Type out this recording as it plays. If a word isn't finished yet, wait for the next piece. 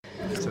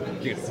Good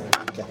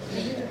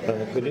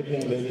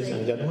evening, ladies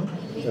and gentlemen.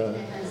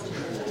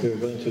 We're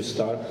going to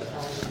start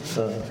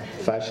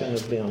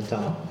fashionably on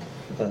time.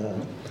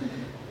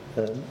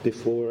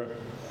 Before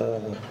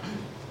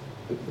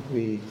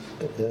we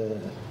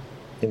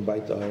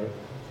invite our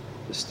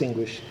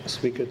distinguished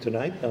speaker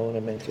tonight, I want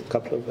to make a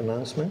couple of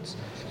announcements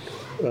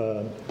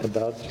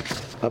about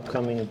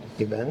upcoming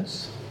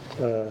events.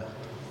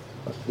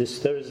 This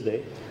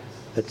Thursday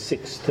at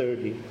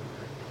 6:30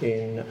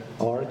 in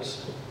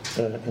Arts,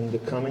 in the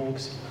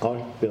Cummings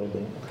Art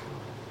Building,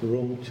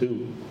 Room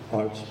 2,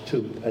 Arts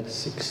 2, at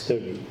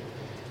 6:30.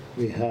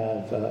 We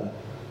have a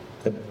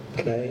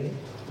play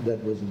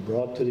that was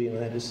brought to the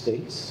United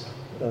States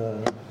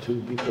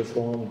to be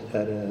performed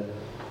at a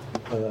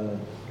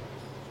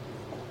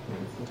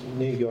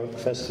New York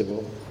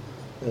festival,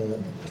 a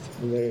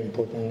very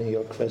important New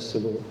York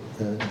festival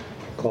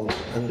called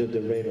Under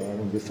the Radar.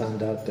 And we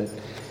found out that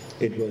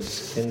it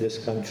was in this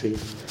country,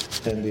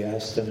 and we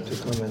asked them to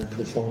come and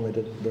perform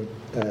it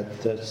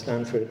at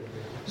Stanford.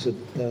 So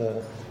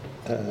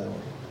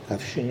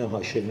Afshina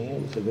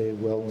Hashemi is a very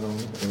well-known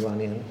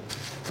Iranian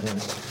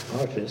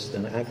artist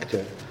and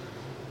actor,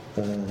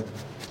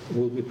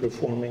 will be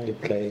performing a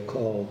play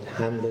called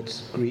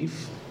Hamlet's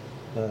Grief.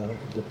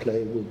 The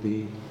play will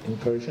be in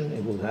Persian.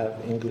 It will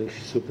have English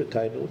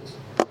supertitles.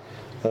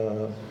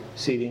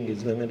 Seating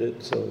is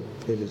limited, so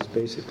it is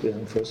basically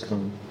on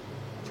first-come,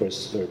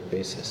 first-served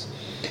basis.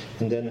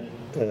 And then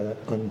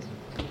on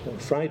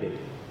Friday,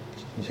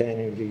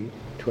 January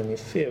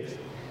 25th,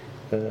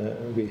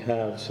 we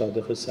have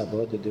Sholeh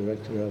Quinn, the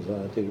director of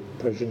the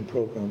Persian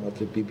program of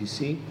the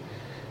BBC.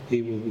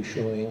 He will be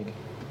showing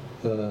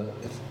a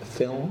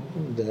film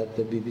that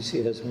the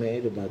BBC has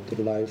made about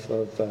the life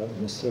of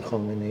Mr.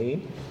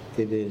 Khamenei.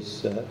 It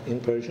is in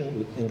Persian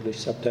with English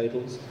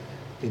subtitles.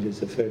 It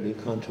is a fairly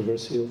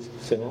controversial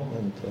film,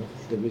 and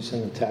the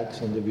recent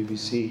attacks on the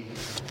BBC,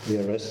 the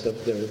arrest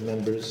of their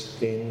members,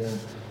 in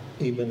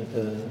even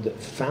the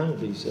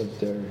families of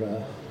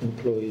their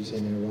employees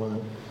in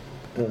Iran,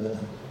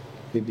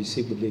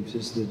 BBC believes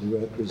is the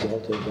direct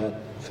result of that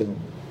film.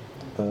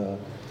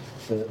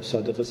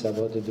 Sholeh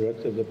Quinn, the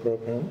director of the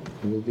program,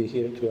 will be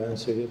here to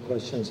answer your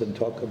questions and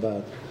talk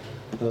about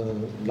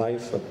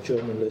life of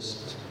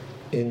journalists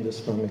in the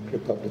Islamic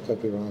Republic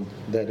of Iran.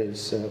 That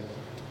is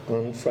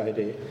on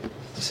Friday,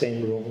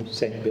 same room,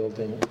 same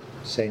building,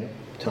 same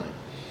time.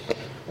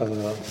 It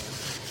means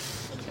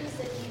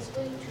that he's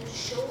going to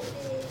show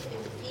the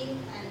film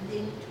and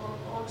then talk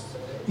also?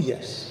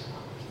 Yes.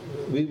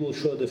 We will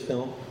show the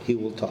film, he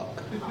will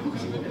talk.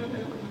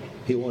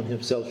 He won't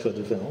himself show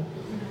the film.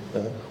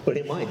 Or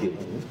he might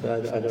even,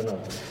 I don't know.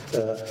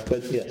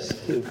 But yes,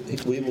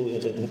 we will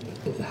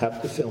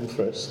have the film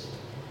first,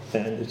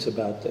 and it's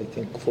about, I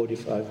think,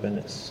 45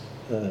 minutes.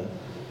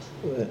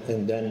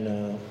 And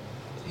then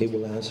he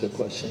will answer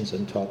questions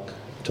and talk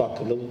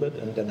a little bit,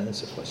 and then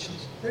answer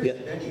questions. Where's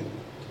the venue?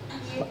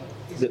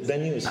 The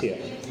venue is here.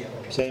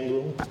 Same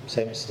room,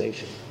 same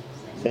station,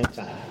 same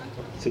time,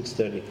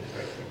 6:30.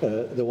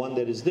 The one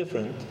that is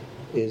different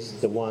is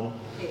the one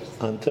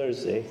on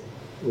Thursday,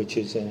 which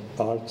is in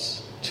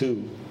Arts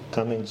 2,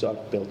 Cummings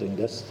Art Building.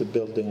 That's the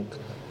building,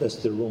 that's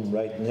the room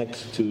right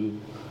next to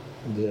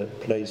the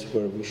place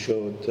where we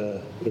showed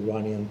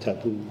Iranian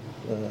Taboo,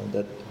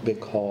 that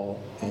big hall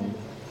in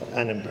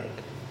Annenberg.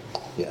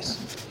 Yes.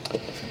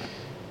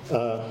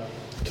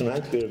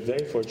 Tonight we are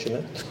very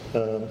fortunate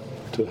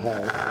to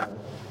have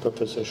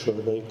Professor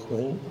Sholeh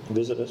Quinn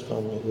visit us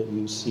from the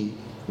UC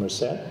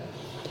Merced.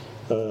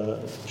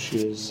 She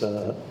is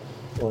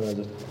one of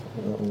the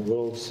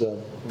world's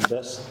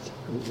best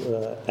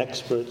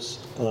experts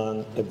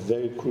on a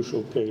very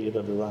crucial period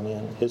of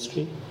Iranian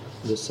history,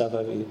 the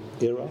Safavid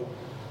era,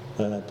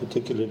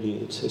 particularly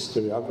its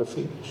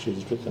historiography.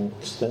 She's written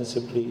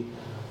extensively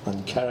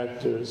on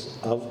characters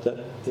of that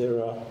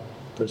era,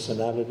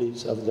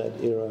 personalities of that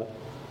era,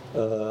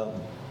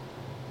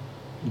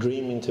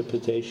 dream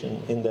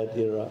interpretation in that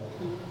era,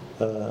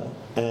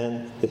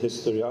 and the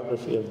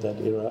historiography of that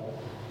era.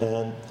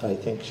 And I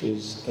think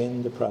she's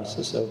in the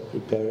process of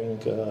preparing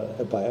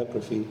a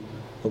biography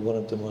of one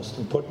of the most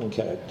important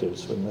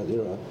characters from that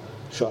era,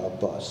 Shah,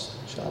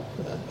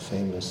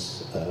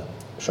 famous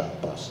Shah.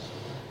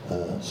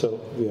 So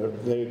we are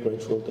very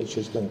grateful that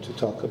she's going to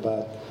talk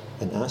about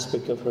an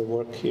aspect of her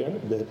work here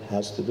that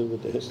has to do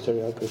with the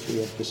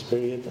historiography of this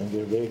period, and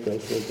we're very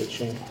grateful that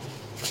she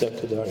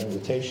accepted our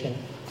invitation.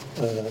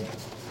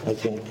 I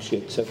think she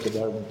accepted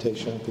our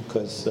invitation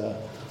because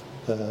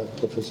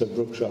Professor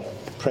Brookshaw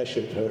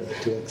pressured her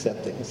to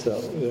accepting.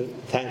 So we're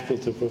thankful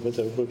to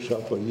Professor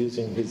Brookshaw for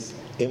using his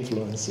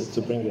influences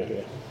to bring her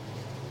here.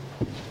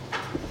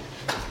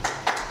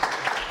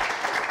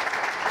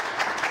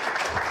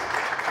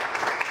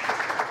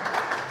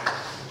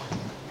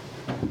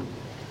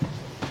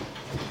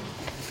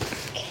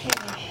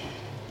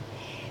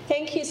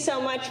 Thank you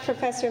so much,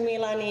 Professor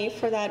Milani,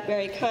 for that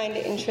very kind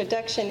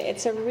introduction.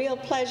 It's a real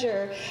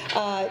pleasure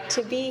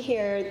to be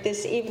here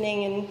this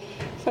evening, and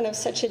front of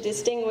such a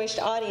distinguished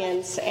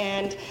audience,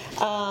 and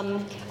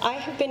I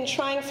have been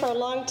trying for a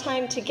long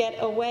time to get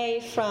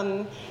away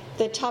from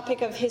the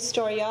topic of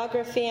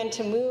historiography and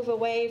to move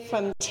away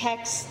from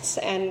texts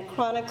and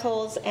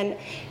chronicles, and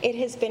it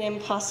has been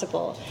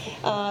impossible.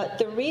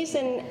 The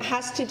reason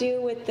has to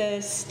do with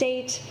the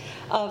state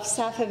of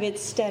Safavid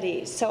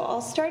studies. So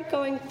I'll start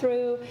going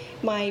through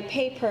my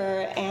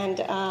paper, and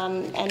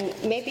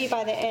maybe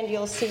by the end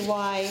you'll see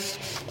why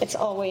it's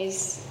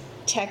always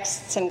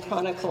texts and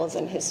chronicles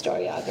and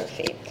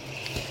historiography.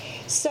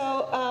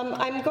 So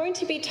I'm going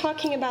to be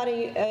talking about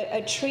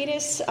a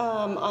treatise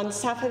on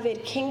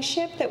Safavid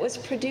kingship that was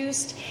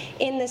produced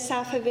in the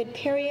Safavid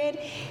period.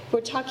 We're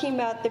talking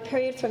about the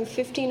period from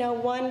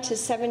 1501 to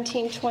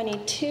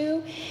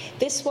 1722.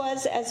 This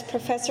was, as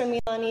Professor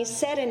Milani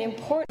said, an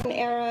important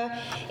era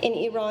in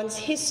Iran's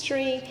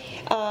history.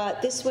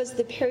 This was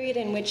the period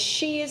in which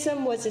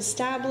Shi'ism was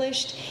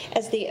established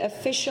as the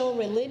official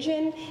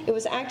religion. It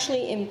was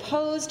actually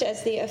imposed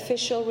as the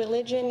official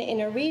religion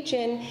in a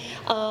region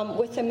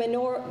with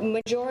a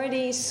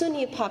majority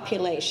Sunni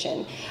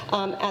population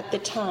at the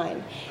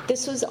time.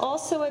 This was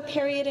also a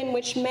period in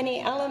which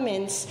many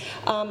elements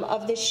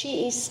of the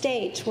Shi'i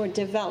state were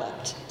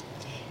developed.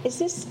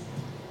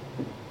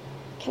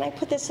 Can I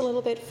put this a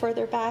little bit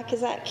further back?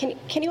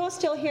 Can you all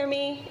still hear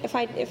me if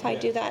I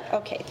do that?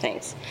 Okay,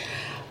 thanks.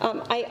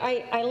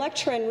 I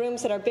lecture in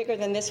rooms that are bigger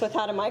than this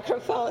without a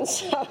microphone.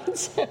 So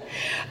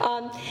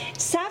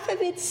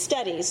Safavid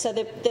studies, so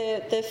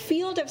the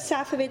field of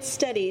Safavid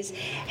studies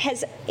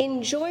has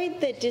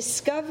enjoyed the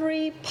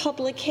discovery,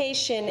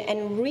 publication,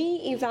 and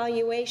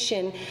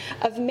re-evaluation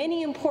of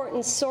many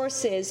important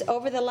sources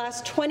over the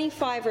last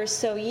 25 or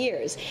so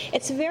years.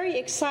 It's a very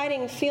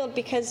exciting field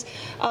because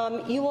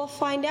you will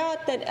find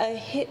out that a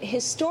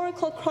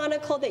historical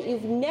chronicle that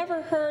you've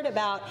never heard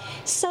about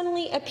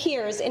suddenly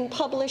appears in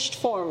published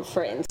form.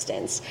 For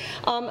instance,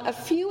 a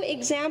few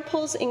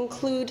examples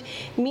include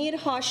Mir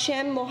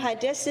Hashem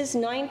Mohaddes's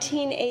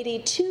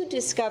 1982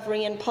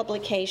 discovery and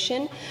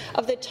publication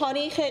of the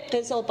Tarikh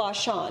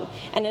Qizilbashan,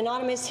 an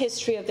anonymous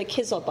history of the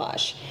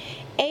Qizilbash.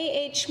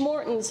 A.H.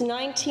 Morton's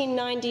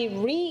 1990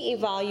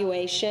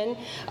 re-evaluation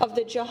of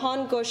the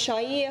Jahan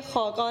Goshayi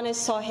Khagan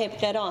Sahib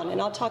Qiran, and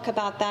I'll talk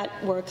about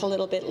that work a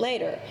little bit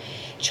later.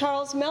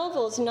 Charles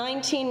Melville's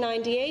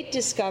 1998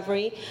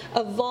 discovery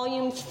of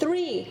Volume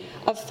 3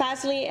 of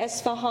Fazli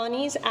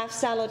Esfahani's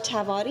Afzal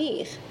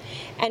al-Tawarikh,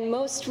 and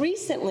most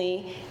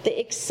recently, the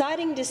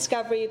exciting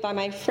discovery by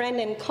my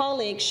friend and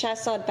colleague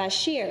Shahzad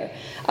Bashir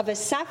of a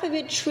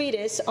Safavid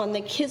treatise on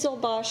the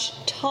Qizilbash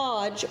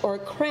Taj or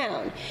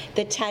crown,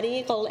 the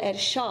Tariq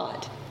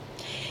al-Irshad.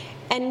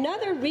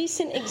 Another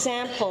recent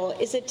example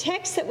is a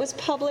text that was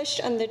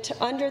published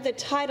under the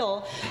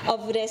title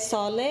of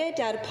Resale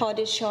dar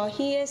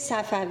Padishahi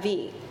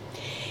Safavi.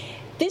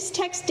 This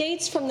text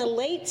dates from the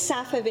late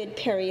Safavid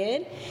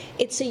period.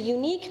 It's a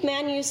unique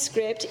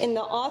manuscript in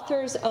the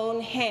author's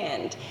own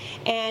hand,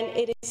 and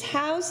it is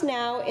housed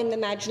now in the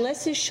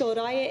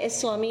Majlis-e-Shoraya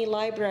Islami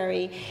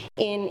Library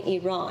in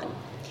Iran.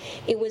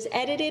 It was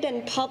edited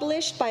and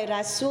published by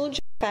Rasul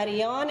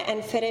Jafarian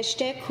and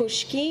Fereshte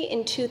Kushki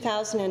in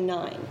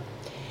 2009.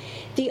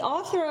 The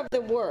author of the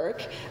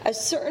work, a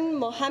certain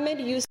Mohammed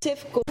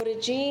Yusuf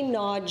Gorji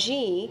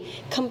Naji,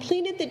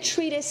 completed the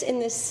treatise in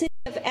the city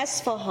of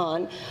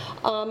Esfahan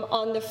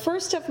on the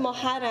 1st of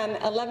Muharram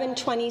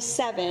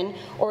 1127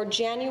 or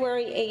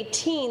January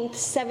 18th,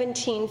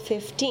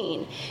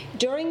 1715,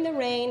 during the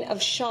reign of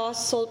Shah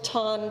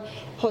Sultan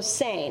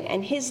Hossein,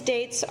 and his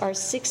dates are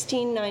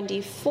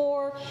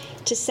 1694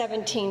 to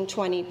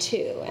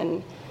 1722,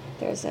 and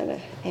there's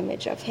an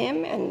image of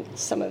him and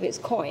some of his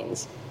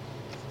coins.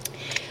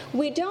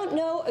 We don't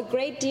know a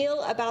great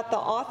deal about the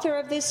author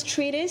of this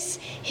treatise.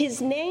 His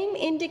name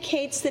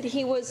indicates that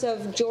he was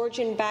of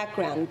Georgian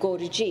background,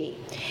 Gorji.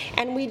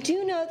 And we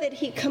do know that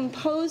he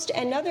composed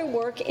another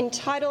work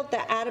entitled the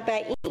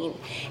Arba'in.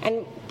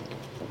 And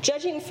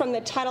judging from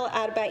the title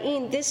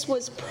Arba'in, this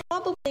was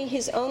probably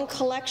his own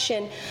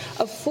collection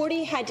of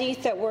 40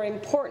 hadith that were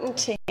important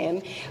to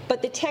him,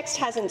 but the text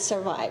hasn't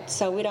survived,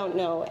 so we don't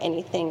know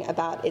anything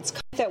about its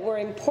that were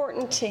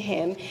important to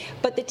him,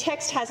 but the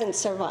text hasn't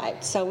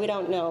survived, so we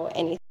don't know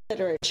any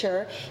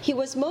literature. He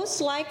was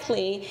most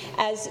likely,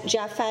 as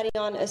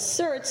Jafarian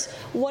asserts,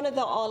 one of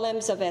the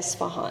alems of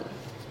Esfahan.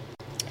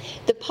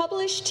 The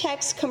published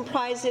text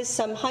comprises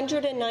some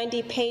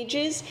 190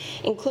 pages,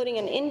 including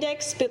an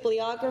index,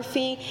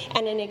 bibliography,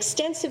 and an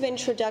extensive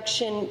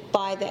introduction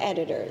by the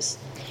editors.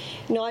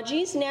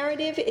 Naji's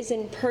narrative is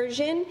in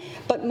Persian,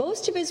 but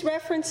most of his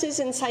references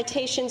and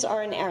citations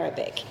are in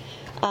Arabic.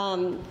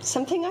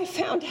 Something I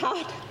found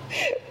out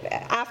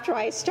after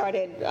I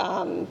started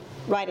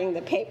writing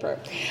the paper.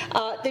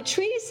 The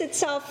treatise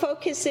itself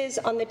focuses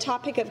on the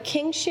topic of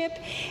kingship,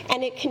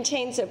 and it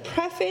contains a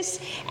preface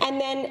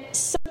and then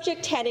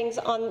subject headings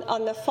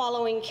on the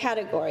following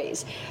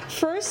categories.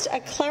 First, a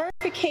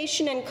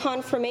clarification and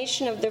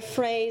confirmation of the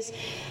phrase,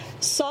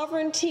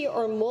 sovereignty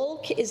or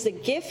mulk is the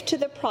gift to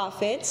the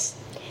prophets.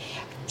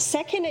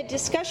 Second, a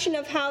discussion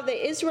of how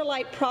the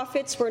Israelite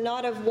prophets were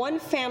not of one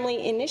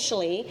family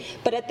initially,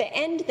 but at the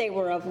end they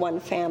were of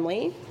one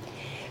family.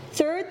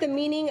 Third, the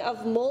meaning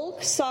of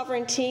mulk,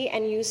 sovereignty,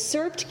 and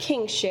usurped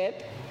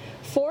kingship.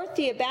 Fourth,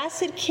 the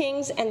Abbasid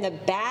kings and the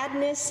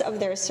badness of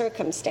their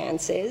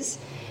circumstances.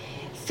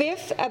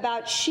 Fifth,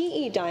 about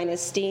Shi'i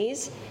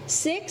dynasties.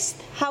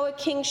 Sixth, how a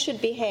king should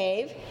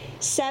behave.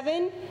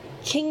 7,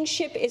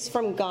 kingship is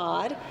from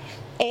God.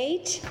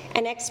 8,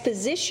 an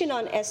exposition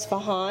on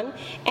Esfahan.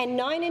 And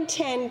 9 and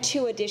 10,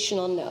 2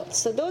 additional notes.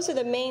 So those are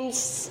the main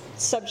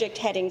subject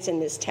headings in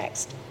this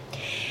text.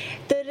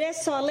 The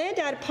Resale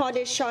dar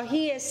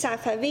Padeshahi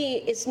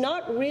Safavi is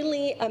not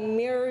really a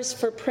mirrors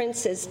for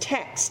princes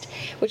text,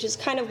 which is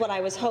kind of what I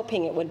was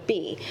hoping it would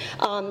be,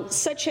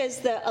 such as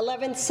the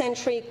 11th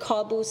century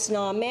Qabus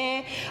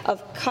Nameh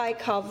of Kai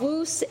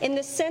Kavus, in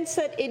the sense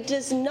that it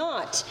does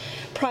not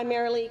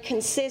primarily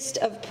consist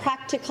of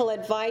practical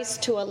advice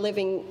to a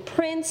living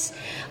prince,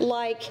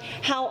 like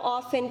how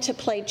often to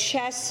play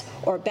chess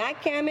or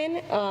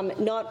backgammon,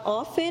 not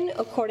often,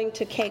 according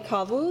to Kai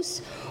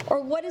Kavus,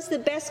 or what is the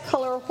best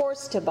color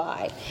horse to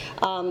buy,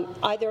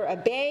 either a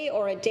bay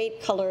or a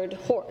date-colored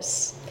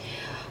horse.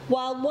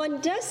 While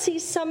one does see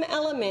some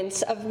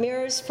elements of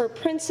mirrors for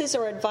princes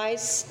or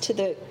advice to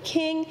the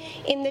king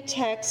in the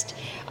text,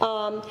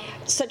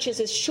 such as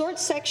a short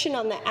section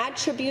on the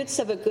attributes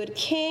of a good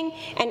king,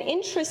 and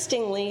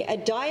interestingly, a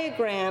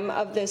diagram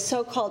of the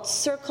so-called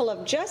circle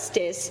of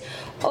justice,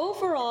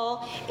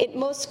 overall, it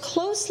most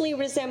closely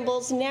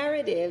resembles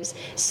narratives,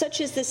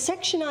 such as the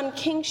section on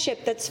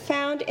kingship that's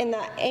found in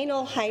the Ain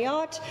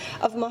al-Hayat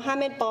of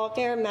Muhammad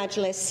Baqir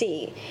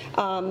Majlisi,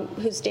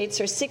 whose dates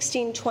are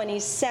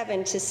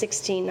 1627 to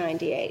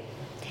 1698.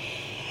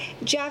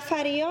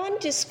 Jafarian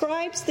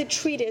describes the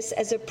treatise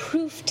as a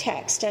proof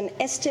text, an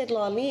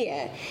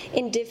istidlaliyah,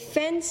 in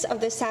defense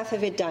of the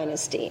Safavid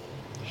dynasty.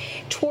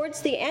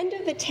 Towards the end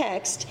of the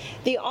text,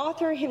 the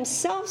author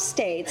himself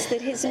states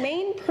that his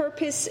main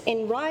purpose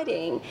in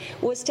writing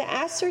was to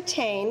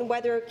ascertain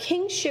whether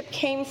kingship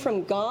came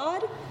from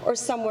God or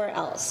somewhere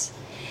else.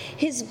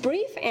 His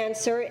brief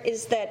answer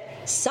is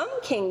that some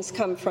kings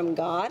come from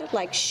God,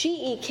 like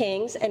Shi'i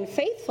kings and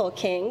faithful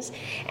kings,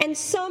 and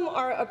some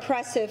are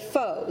oppressive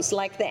foes,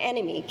 like the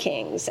enemy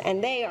kings,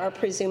 and they are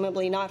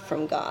presumably not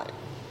from God.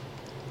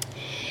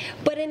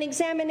 But an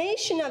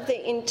examination of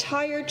the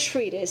entire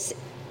treatise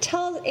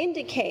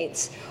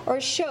indicates or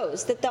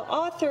shows that the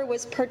author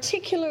was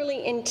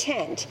particularly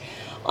intent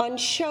on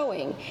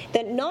showing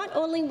that not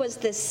only was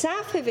the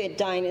Safavid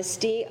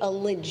dynasty a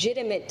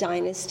legitimate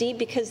dynasty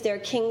because their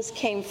kings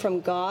came from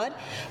God,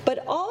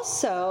 but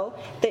also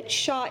that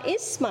Shah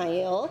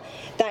Isma'il,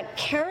 that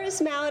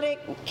charismatic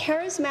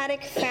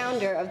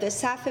founder of the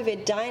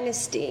Safavid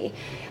dynasty,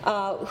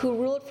 who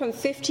ruled from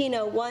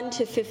 1501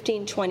 to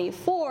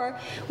 1524,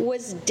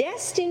 was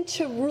destined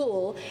to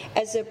rule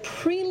as a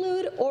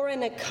prelude or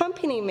an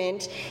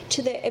accompaniment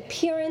to the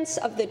appearance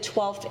of the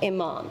 12th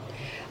Imam,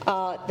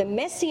 the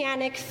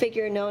messianic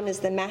figure known as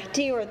the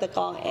Mahdi or the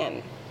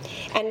Qa'im.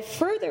 And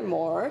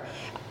furthermore,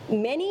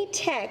 many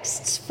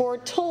texts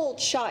foretold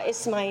Shah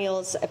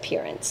Ismail's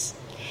appearance.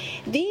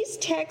 These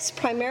texts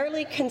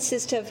primarily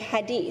consist of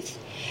hadith,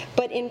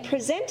 but in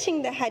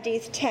presenting the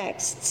hadith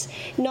texts,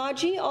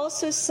 Naji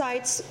also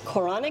cites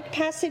Quranic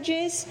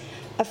passages,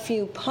 a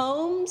few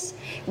poems,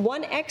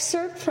 one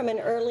excerpt from an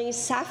early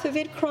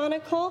Safavid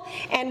chronicle,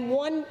 and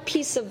one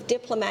piece of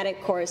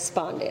diplomatic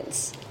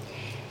correspondence.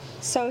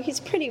 So he's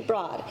pretty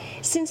broad.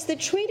 Since the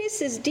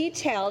treatise is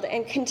detailed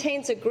and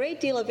contains a great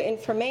deal of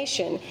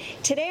information,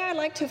 today I'd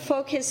like to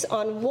focus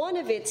on one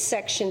of its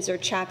sections or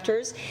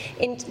chapters,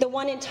 in the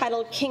one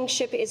entitled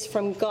Kingship is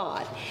from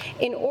God,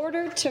 in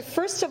order to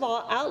first of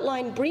all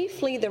outline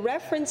briefly the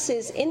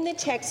references in the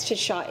text to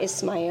Shah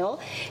Isma'il,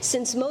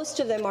 since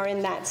most of them are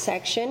in that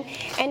section,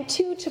 and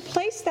two, to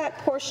place that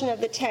portion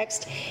of the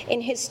text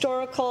in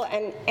historical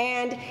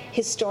and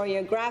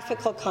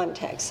historiographical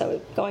context,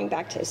 so going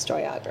back to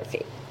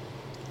historiography.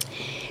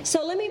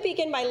 So let me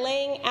begin by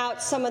laying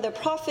out some of the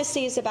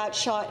prophecies about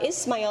Shah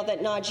Isma'il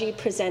that Naji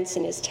presents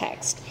in his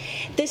text.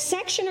 This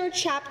section or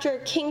chapter,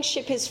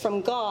 Kingship is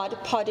from God,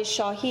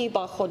 Padishahi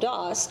ba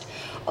Khodast,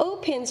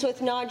 opens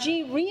with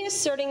Naji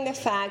reasserting the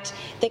fact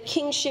that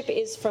kingship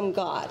is from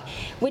God,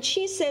 which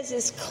he says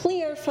is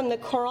clear from the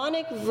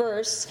Quranic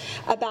verse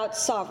about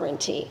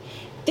sovereignty.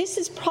 This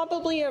is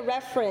probably a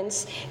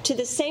reference to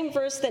the same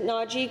verse that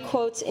Naji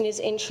quotes in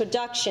his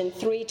introduction,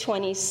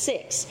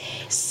 3:26.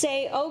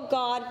 Say, O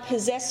God,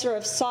 possessor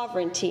of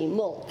sovereignty,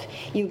 mulk.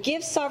 You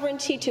give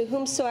sovereignty to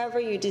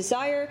whomsoever you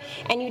desire,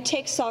 and you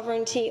take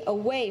sovereignty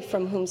away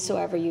from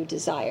whomsoever you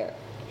desire.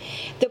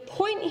 The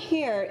point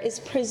here is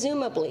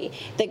presumably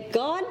that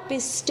God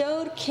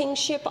bestowed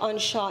kingship on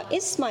Shah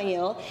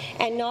Isma'il,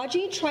 and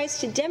Naji tries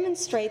to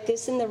demonstrate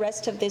this in the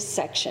rest of this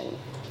section.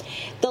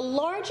 The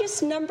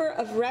largest number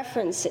of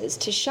references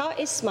to Shah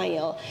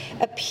Isma'il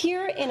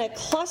appear in a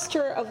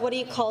cluster of what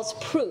he calls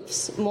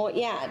proofs,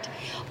 mu'yad,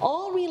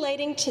 all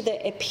relating to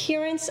the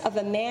appearance of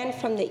a man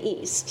from the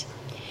east.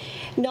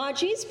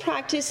 Naji's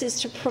practice is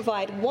to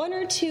provide one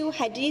or two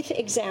hadith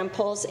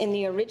examples in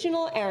the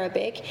original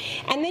Arabic,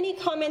 and then he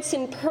comments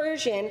in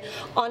Persian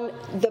on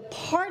the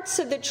parts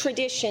of the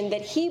tradition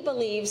that he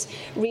believes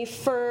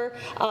refer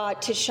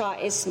to Shah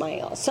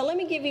Isma'il. So let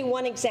me give you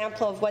one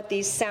example of what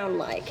these sound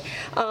like.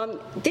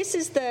 This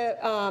is the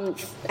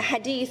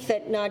hadith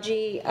that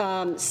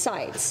Naji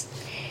cites.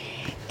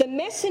 The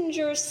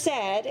messenger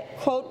said,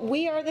 quote,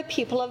 "We are the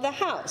people of the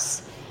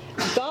house.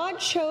 God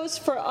chose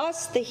for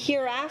us the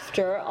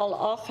hereafter,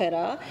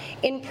 al-akhirah,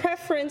 in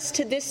preference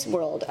to this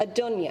world,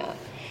 ad-dunya.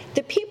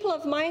 The people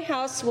of my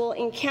house will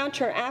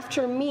encounter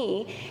after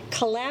me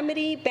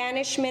calamity,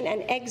 banishment,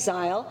 and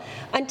exile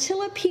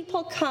until a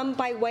people come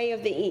by way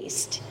of the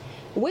east.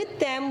 With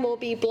them will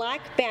be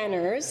black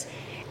banners,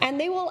 and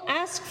they will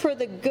ask for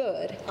the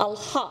good,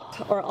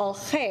 al-haq or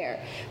al-khair,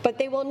 but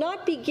they will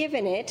not be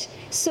given it,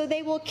 so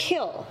they will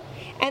kill,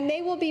 and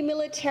they will be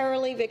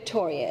militarily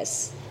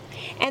victorious.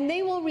 And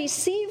they will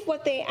receive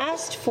what they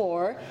asked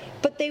for,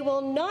 but they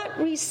will not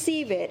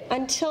receive it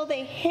until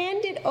they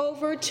hand it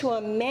over to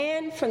a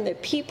man from the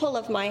people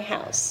of my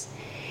house.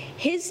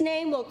 His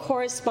name will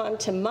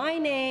correspond to my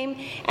name,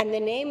 and the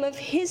name of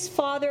his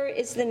father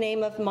is the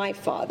name of my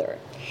father.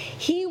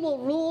 He will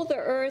rule the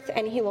earth,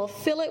 and he will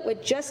fill it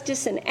with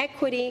justice and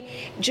equity,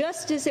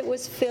 just as it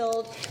was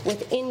filled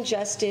with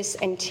injustice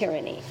and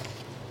tyranny."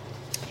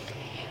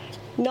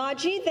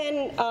 Naji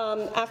then,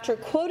 after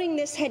quoting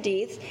this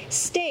hadith,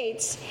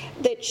 states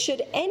that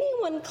should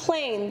anyone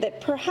claim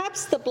that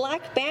perhaps the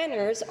black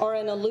banners are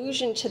an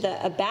allusion to the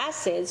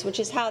Abbasids, which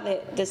is how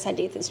this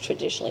hadith has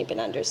traditionally been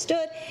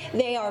understood,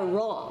 they are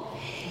wrong.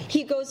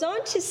 He goes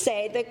on to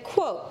say that,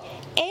 quote,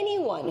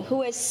 "Anyone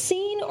who has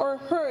seen or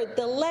heard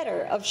the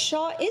letter of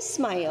Shah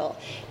Isma'il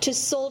to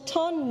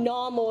Sultan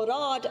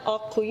Namorad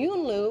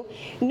Aquyunlu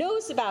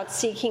knows about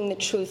seeking the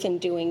truth and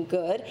doing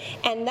good,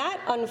 and that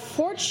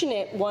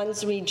unfortunate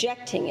one's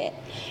rejecting it.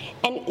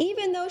 And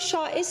even though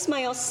Shah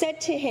Isma'il said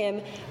to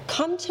him,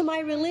 'Come to my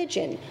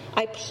religion,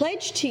 I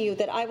pledge to you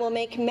that I will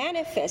make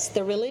manifest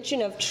the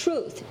religion of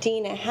truth,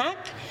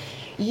 Din-e-Haq,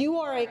 you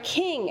are a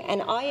king,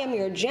 and I am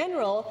your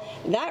general,'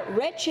 that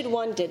wretched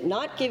one did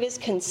not give his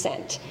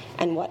consent,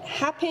 and what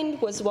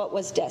happened was what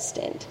was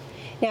destined."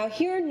 Now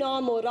here,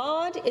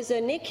 Namorad is a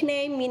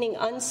nickname meaning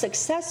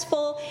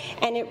unsuccessful,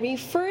 and it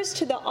refers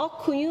to the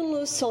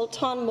Aquyunlu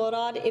Sultan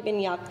Murad ibn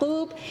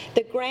Yaqub,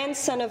 the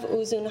grandson of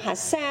Uzun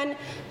Hassan,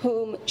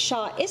 whom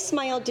Shah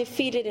Isma'il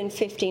defeated in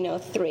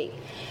 1503.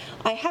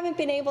 I haven't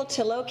been able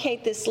to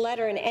locate this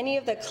letter in any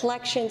of the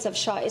collections of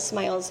Shah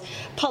Isma'il's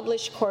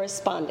published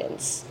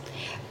correspondence.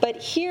 But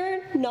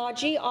here,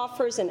 Naji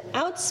offers an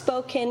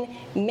outspoken,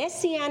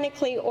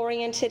 messianically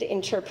oriented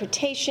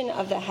interpretation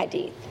of the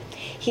hadith.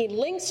 He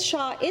links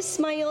Shah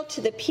Isma'il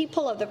to the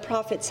people of the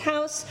Prophet's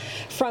house,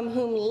 from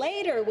whom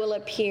later will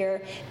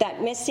appear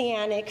that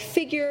messianic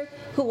figure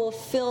who will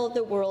fill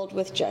the world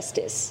with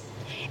justice.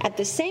 At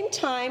the same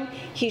time,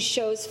 he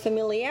shows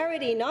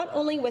familiarity not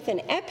only with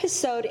an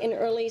episode in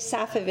early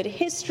Safavid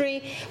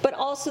history, but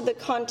also the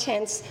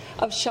contents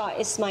of Shah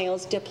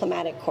Isma'il's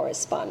diplomatic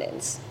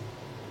correspondence.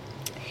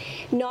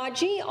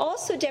 Naji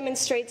also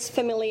demonstrates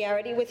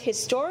familiarity with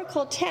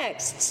historical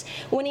texts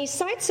when he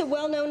cites a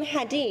well-known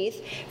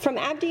hadith from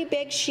Abdi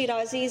Beg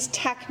Shirazi's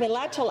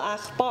Takmilat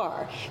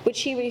al-Akhbar,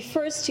 which he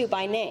refers to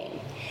by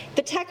name.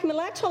 The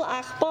Takmilat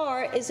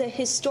al-Akhbar is a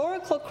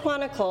historical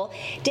chronicle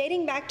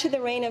dating back to the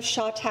reign of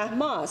Shah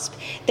Tahmasp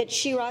that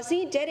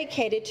Shirazi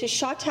dedicated to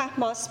Shah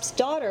Tahmasp's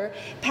daughter,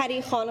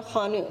 Pari Khan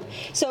Khanum.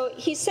 So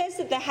he says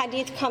that the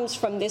hadith comes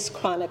from this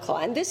chronicle,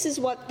 and this is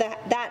what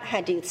that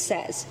hadith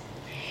says.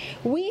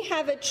 "We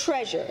have a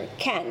treasure,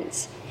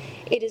 Kanz.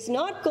 It is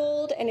not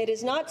gold and it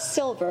is not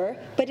silver,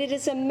 but it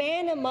is a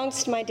man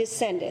amongst my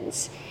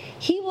descendants.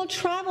 He will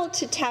travel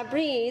to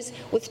Tabriz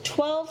with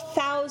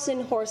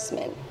 12,000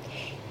 horsemen.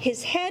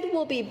 His head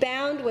will be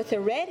bound with a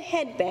red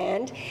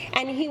headband,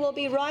 and he will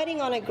be riding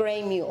on a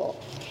gray mule.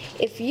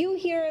 If you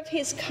hear of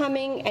his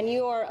coming and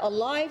you are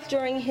alive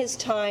during his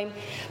time,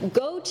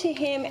 go to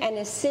him and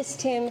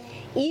assist him,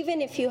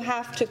 even if you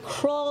have to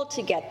crawl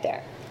to get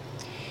there."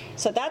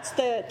 So that's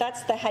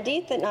the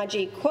hadith that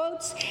Naji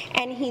quotes,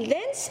 and he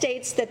then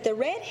states that the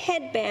red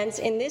headbands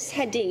in this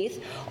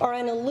hadith are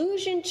an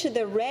allusion to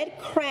the red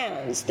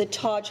crowns, the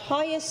Taj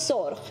Hay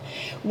Sorkh,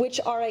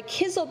 which are a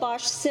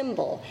Kizilbash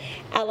symbol,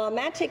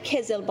 Alamat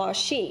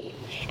Kizilbashi,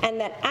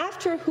 and that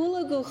after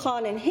Hulagu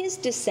Khan and his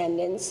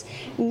descendants,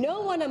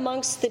 no one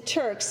amongst the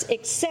Turks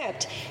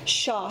except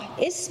Shah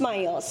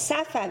Isma'il,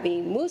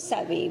 Safavid,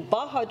 Musavi,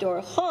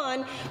 Bahadur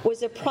Khan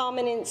was a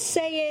prominent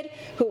Sayyid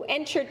who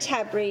entered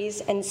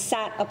Tabriz and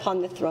sat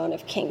upon the throne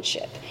of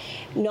kingship.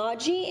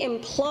 Naji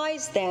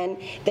implies then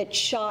that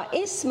Shah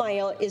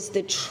Isma'il is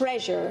the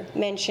treasure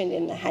mentioned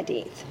in the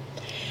hadith.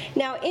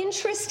 Now,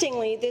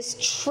 interestingly, this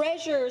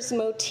treasures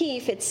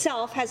motif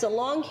itself has a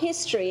long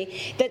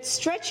history that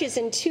stretches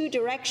in two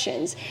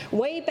directions,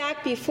 way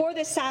back before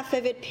the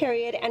Safavid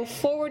period and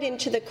forward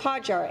into the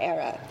Qajar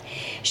era.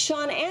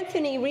 Sean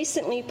Anthony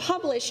recently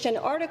published an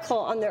article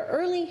on the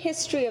early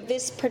history of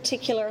this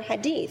particular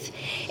hadith,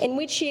 in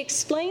which he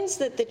explains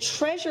that the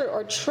treasure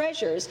or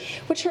treasures,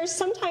 which are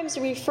sometimes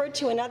referred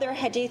to in other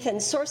hadith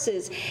and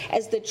sources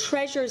as the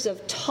treasures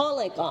of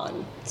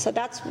Talagon, so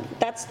that's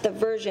the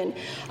version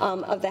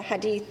of the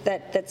hadith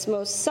that's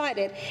most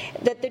cited,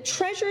 that the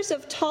treasures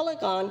of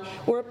Talagon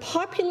were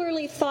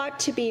popularly thought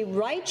to be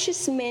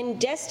righteous men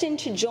destined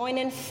to join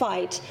and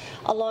fight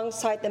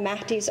alongside the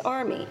Mahdi's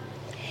army.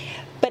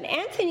 But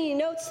Anthony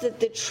notes that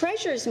the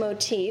treasures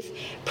motif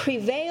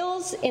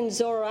prevails in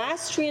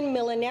Zoroastrian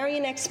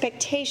millenarian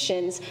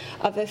expectations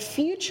of a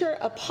future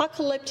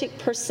apocalyptic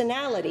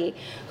personality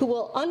who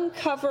will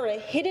uncover a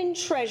hidden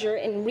treasure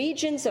in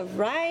regions of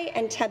Rai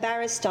and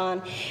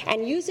Tabaristan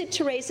and use it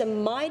to raise a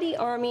mighty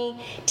army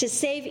to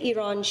save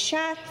Iran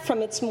Shah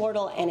from its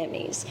mortal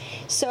enemies.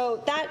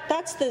 So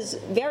that's the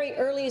very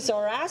early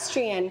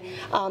Zoroastrian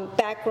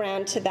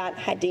background to that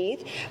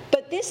hadith.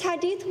 But this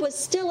hadith was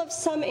still of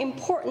some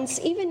importance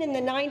even in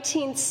the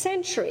 19th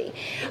century,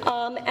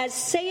 as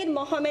Sayyid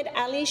Muhammad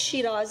Ali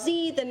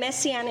Shirazi, the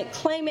messianic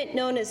claimant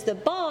known as the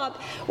Bab,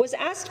 was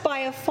asked by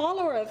a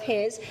follower of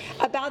his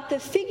about the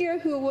figure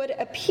who would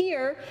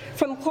appear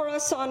from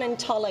Khorasan and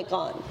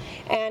Talagon.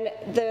 And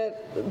the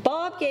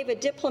Bab gave a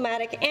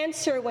diplomatic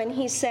answer when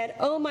he said,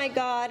 "Oh my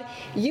God,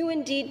 you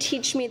indeed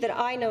teach me that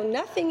I know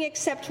nothing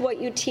except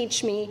what you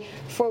teach me,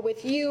 for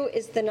with you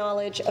is the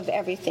knowledge of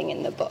everything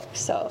in the book."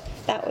 So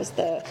that was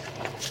the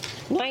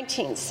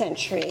 19th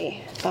century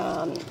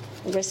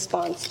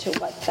response to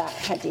what that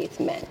hadith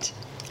meant.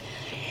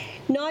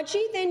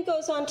 Naji then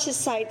goes on to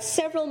cite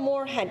several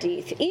more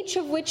hadith, each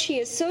of which he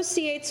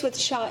associates with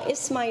Shah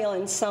Isma'il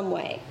in some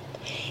way.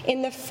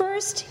 In the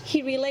first,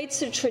 he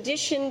relates a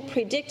tradition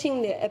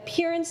predicting the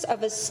appearance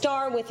of a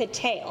star with a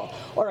tail,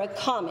 or a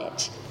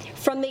comet,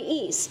 from the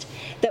east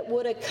that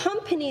would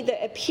accompany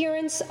the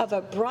appearance of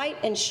a bright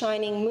and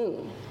shining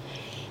moon.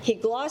 He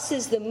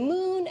glosses the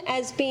moon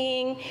as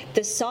being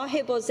the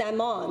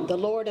Sahib-o-Zaman, the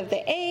Lord of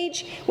the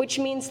Age, which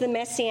means the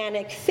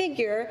messianic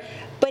figure,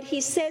 but he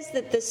says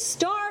that the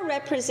star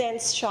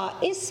represents Shah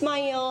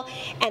Isma'il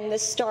and the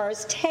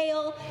star's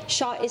tail,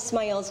 Shah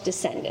Isma'il's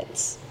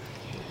descendants.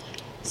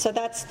 So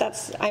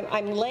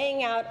I'm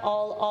laying out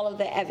all of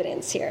the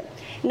evidence here.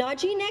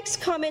 Naji next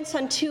comments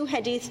on two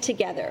hadith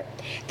together.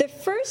 The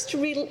first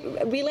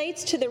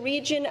relates to the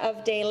region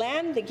of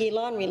Daylam, the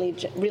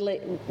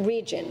Gilan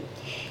region.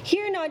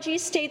 Here Naji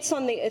states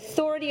on the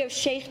authority of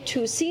Sheikh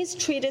Tusi's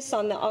treatise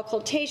on the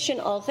occultation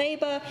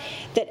Al-Ghaiba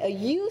that a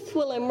youth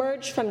will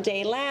emerge from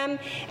Daylam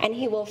and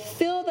he will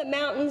fill the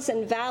mountains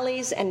and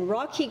valleys and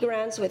rocky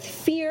grounds with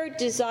fear,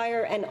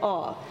 desire, and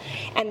awe.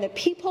 And the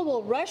people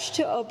will rush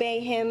to obey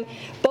him,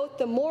 both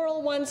the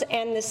moral ones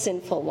and the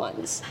sinful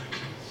ones.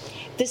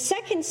 The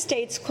second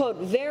states, quote,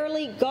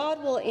 "Verily,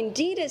 God will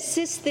indeed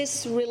assist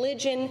this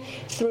religion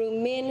through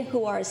men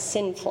who are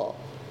sinful."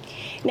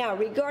 Now,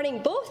 regarding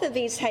both of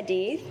these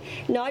hadith,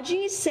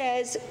 Naji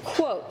says,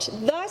 quote,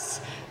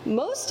 "Thus,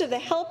 most of the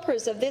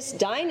helpers of this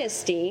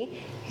dynasty,"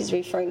 he's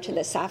referring to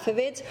the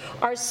Safavids,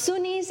 "are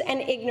Sunnis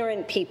and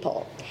ignorant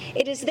people.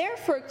 It is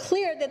therefore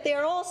clear that they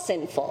are all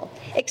sinful,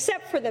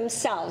 except for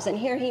themselves." And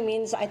here he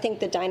means, I think,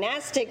 the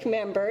dynastic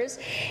members.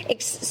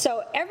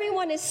 So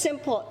everyone is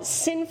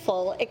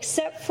sinful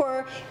except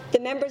for the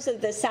members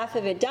of the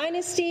Safavid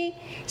dynasty,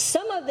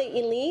 some of the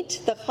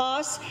elite, the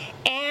khas,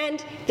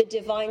 and the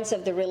divines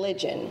of the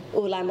religion,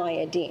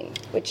 ulama din,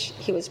 which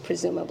he was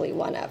presumably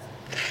one of.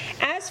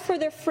 As for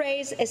the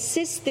phrase,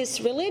 "assist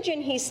this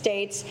religion," he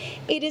states,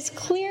 "it is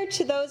clear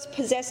to those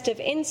possessed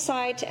of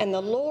insight and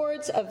the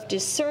lords of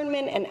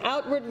discernment and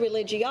outward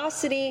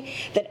religiosity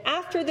that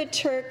after the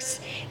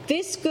Turks,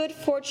 this good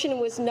fortune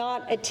was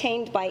not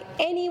attained by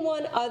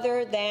anyone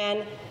other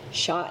than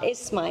Shah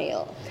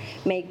Isma'il.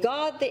 May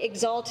God the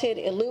Exalted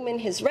illumine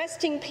his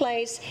resting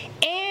place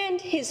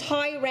and his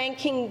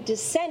high-ranking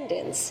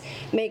descendants.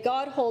 May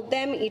God hold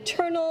them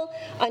eternal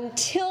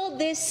until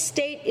this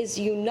state is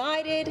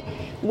united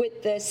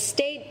with the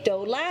state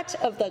Dolat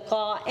of the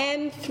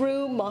Qa'em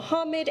through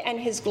Muhammad and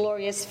his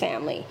glorious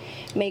family.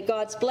 May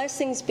God's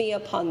blessings be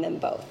upon them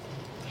both."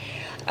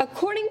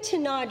 According to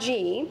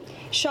Naji,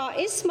 Shah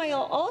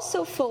Isma'il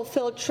also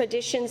fulfilled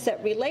traditions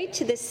that relate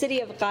to the city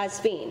of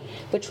Qazvin,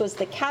 which was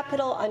the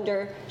capital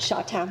under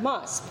Shah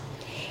Tahmasp.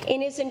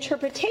 In his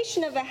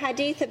interpretation of a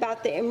hadith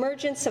about the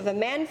emergence of a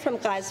man from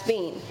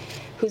Qazvin,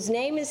 whose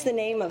name is the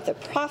name of the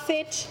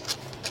prophet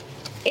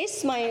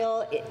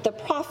Isma'il, the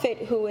prophet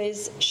who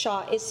is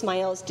Shah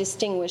Isma'il's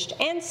distinguished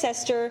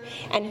ancestor,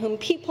 and whom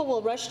people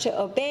will rush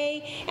to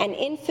obey, and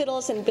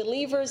infidels and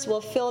believers will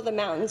fill the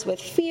mountains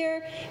with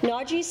fear,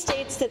 Naji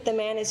states that the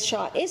man is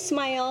Shah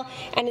Isma'il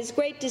and his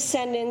great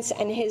descendants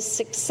and his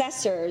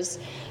successors,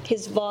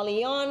 his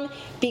Valiyan,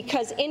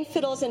 because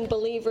infidels and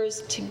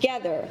believers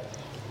together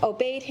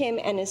obeyed him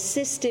and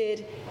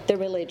assisted the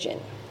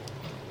religion.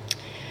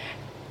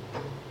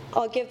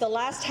 I'll give the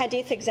last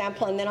hadith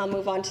example, and then I'll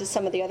move on to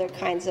some of the other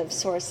kinds of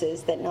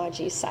sources that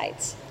Naji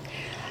cites.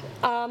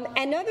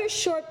 Another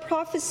short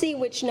prophecy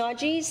which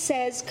Naji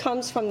says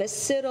comes from the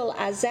Sir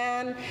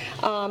al-Azam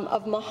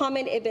of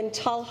Muhammad ibn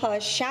Talha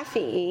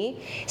Shafi'i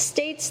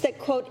states that,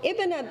 quote,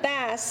 Ibn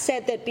Abbas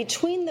said that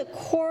between the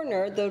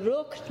corner, the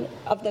rukn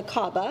of the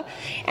Kaaba,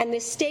 and the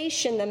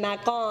station, the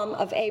maqam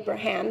of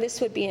Abraham,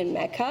 this would be in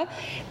Mecca,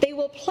 they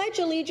will pledge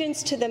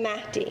allegiance to the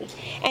Mahdi,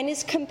 and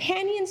his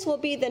companions will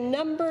be the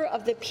number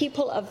of the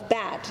people of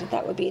Badr,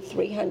 that would be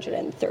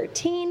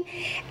 313,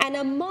 and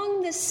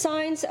among the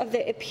signs of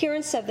the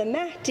appearance of the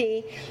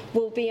Mahdi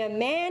will be a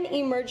man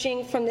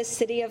emerging from the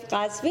city of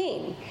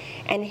Qazvin,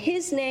 and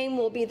his name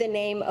will be the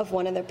name of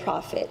one of the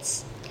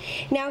prophets.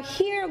 Now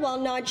here, while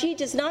Naji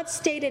does not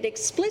state it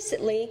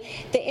explicitly,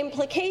 the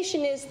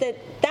implication is that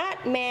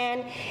that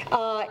man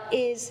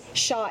is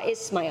Shah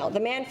Isma'il, the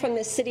man from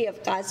the city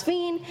of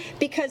Qazvin,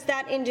 because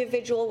that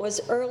individual was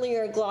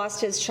earlier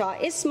glossed as Shah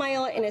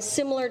Isma'il in a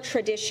similar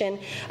tradition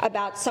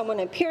about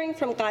someone appearing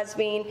from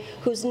Qazvin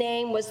whose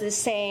name was the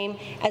same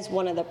as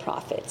one of the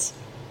prophets.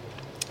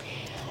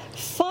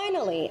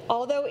 Finally,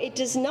 although it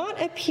does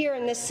not appear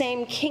in the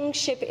same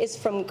Kingship is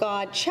from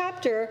God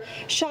chapter,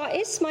 Shah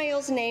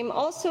Isma'il's name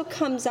also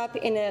comes up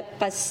in a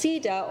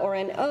qasida, or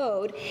an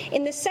ode,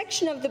 in the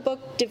section of the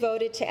book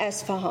devoted to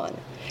Esfahan.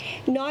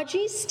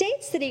 Naji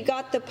states that he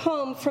got the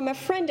poem from a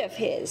friend of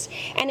his,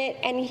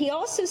 and he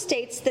also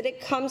states that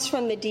it comes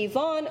from the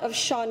divan of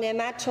Shah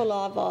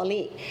Nematullah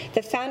Wali,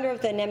 the founder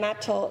of the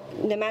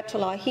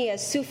Nematullahiyya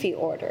Sufi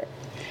order.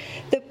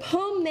 The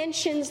poem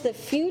mentions the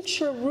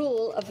future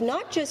rule of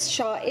not just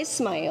Shah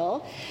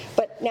Isma'il,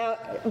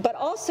 but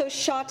also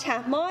Shah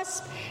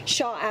Tahmasp,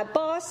 Shah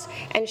Abbas,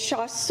 and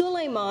Shah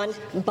Suleiman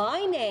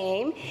by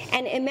name,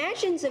 and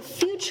imagines a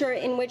future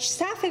in which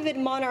Safavid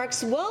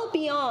monarchs well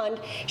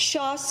beyond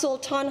Shah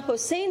Sultan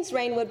Hussein's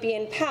reign would be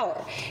in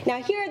power.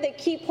 Now here the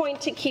key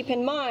point to keep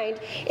in mind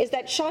is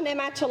that Shah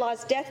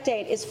Nematullah's death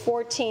date is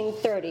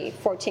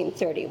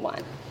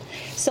 1431.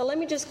 So let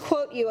me just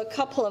quote you a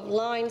couple of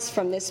lines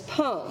from this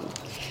poem.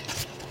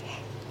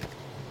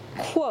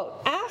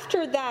 Quote,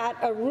 after that,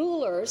 a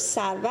ruler,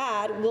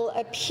 Sarvad, will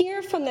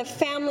appear from the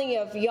family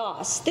of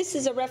Yas. This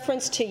is a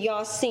reference to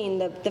Yasin,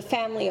 the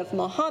family of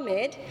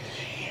Muhammad.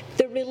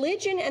 The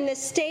religion and the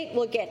state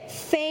will get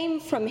fame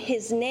from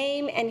his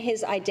name and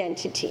his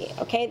identity,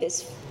 okay,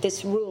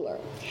 this ruler.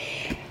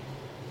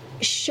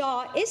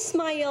 Shah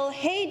Isma'il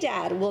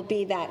Haydar will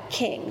be that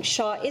king.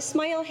 Shah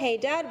Isma'il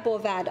Haydar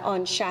bovad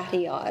on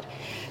Shahriyar.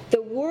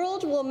 The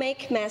world will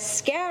make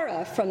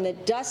mascara from the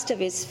dust of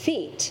his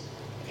feet.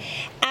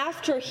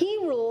 After he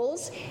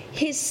rules,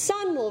 his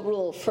son will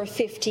rule for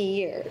 50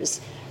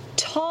 years.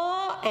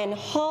 Ta and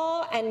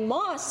Ha and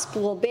Masp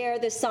will bear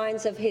the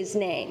signs of his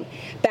name.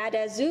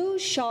 Badazu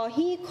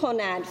Shahi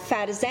Konad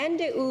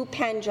Farzende u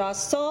Panja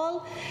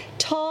Sal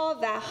Ta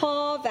va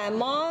Ha va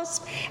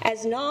Masp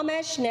as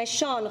Namesh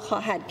Neshan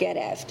Khahad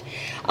Gereft.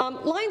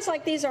 Lines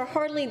like these are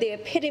hardly the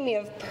epitome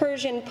of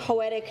Persian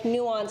poetic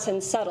nuance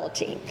and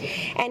subtlety.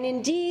 And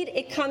indeed,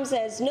 it comes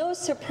as no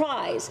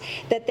surprise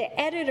that the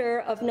editor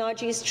of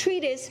Naji's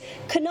treatise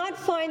could not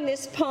find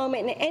this poem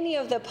in any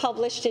of the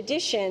published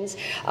editions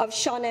of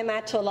Shah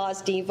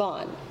Nematullah's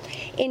Divan.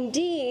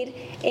 Indeed,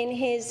 in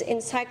his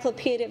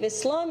Encyclopedia of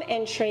Islam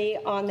entry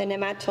on the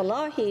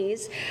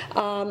Nematullahis,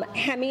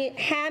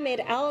 Hamid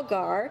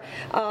Algar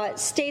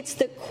states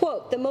that,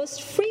 quote, the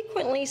most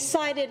frequently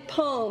cited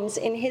poems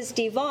in his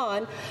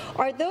Divan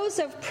are those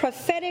of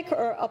prophetic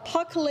or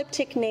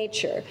apocalyptic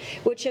nature,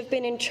 which have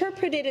been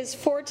interpreted as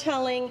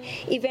foretelling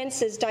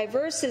events as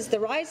diverse as the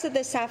rise of the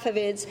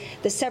Safavids,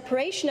 the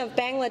separation of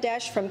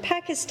Bangladesh from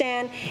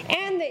Pakistan,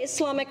 and the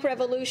Islamic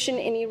Revolution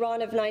in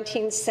Iran of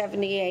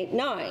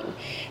 1978-9.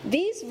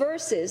 These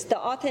verses, the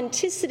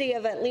authenticity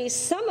of at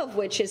least some of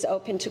which is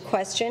open to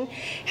question,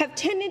 have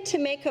tended to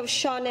make of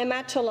Shah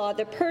Nematullah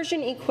the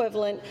Persian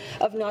equivalent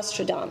of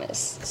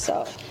Nostradamus.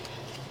 So,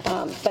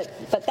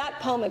 but that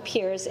poem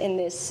appears in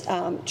this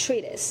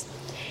treatise.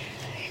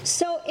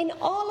 So in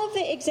all of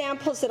the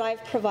examples that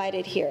I've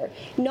provided here,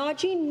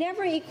 Naji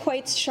never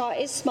equates Shah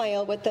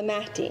Isma'il with the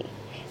Mahdi.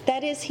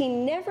 That is, he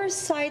never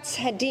cites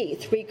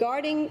hadith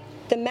regarding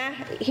the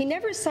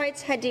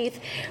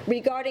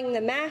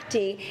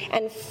Mahdi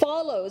and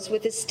follows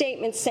with a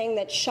statement saying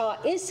that Shah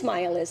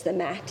Isma'il is the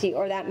Mahdi,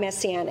 or that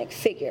messianic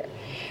figure.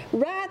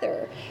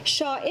 Rather,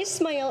 Shah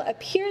Isma'il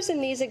appears in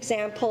these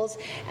examples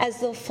as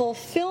the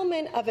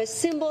fulfillment of a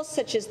symbol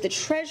such as the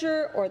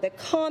treasure or the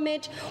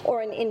comet,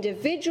 or an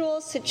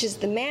individual such as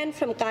the man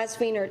from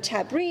Qazvin or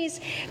Tabriz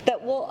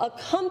that will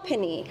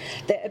accompany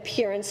the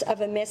appearance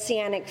of a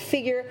messianic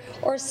figure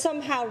or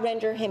somehow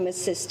render him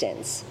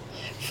assistance.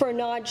 For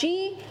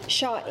Naji,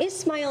 Shah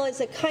Isma'il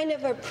is a kind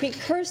of a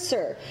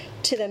precursor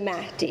to the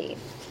Mahdi.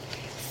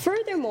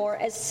 Furthermore,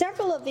 as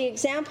several of the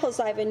examples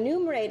I've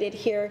enumerated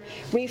here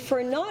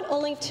refer not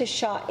only to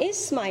Shah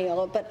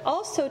Isma'il, but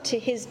also to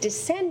his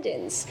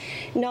descendants,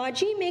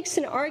 Naji makes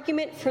an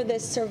argument for the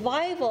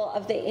survival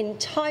of the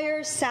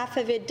entire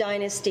Safavid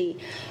dynasty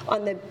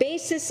on the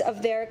basis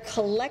of their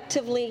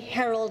collectively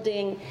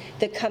heralding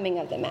the coming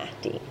of the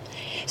Mahdi.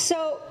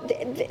 So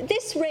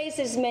this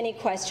raises many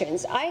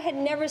questions. I had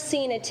never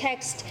seen a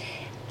text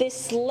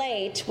this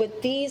late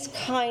with these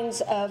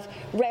kinds of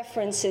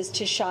references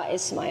to Shah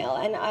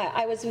Isma'il, and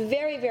I was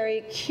very,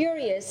 very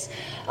curious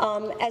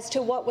as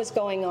to what was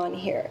going on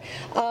here.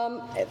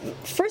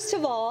 First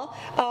of all,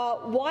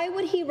 why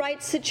would he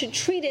write such a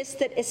treatise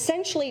that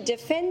essentially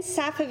defends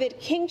Safavid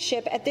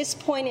kingship at this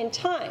point in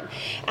time?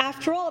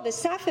 After all, the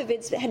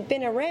Safavids had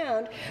been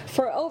around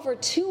for over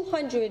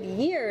 200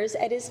 years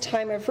at his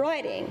time of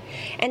writing.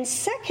 And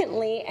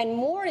secondly, and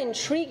more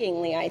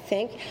intriguingly, I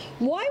think,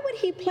 why would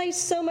he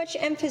place so much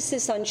emphasis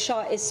on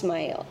Shah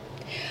Isma'il?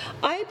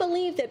 I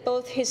believe that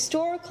both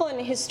historical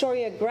and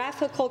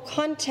historiographical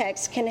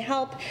context can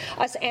help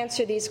us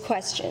answer these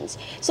questions.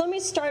 So let me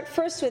start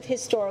first with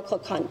historical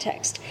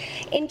context.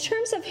 In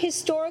terms of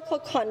historical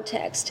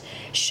context,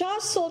 Shah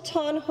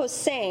Sultan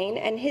Hussein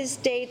and his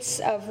dates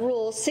of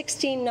rule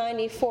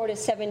 1694 to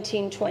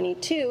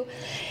 1722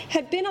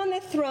 had been on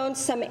the throne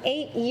some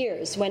 8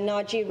 years when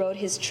Naji wrote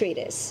his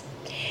treatise.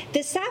 The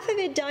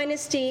Safavid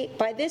dynasty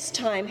by this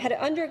time had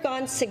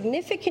undergone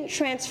significant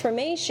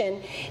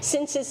transformation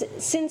since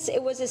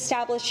it was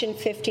established in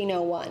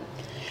 1501.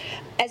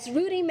 As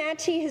Rudy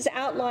Mati has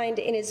outlined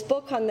in his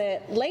book on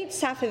the late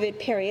Safavid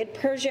period,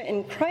 Persia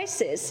in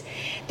Crisis,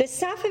 the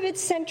Safavid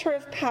center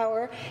of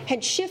power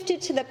had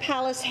shifted to the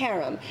palace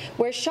harem,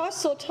 where Shah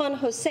Sultan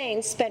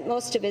Hussein spent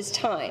most of his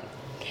time.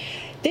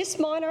 This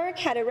monarch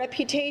had a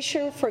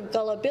reputation for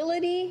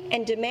gullibility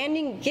and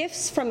demanding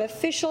gifts from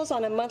officials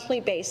on a monthly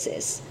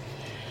basis.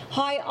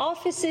 High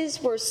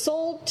offices were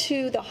sold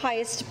to the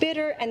highest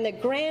bidder, and the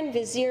Grand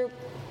Vizier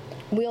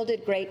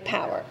wielded great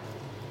power.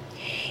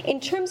 In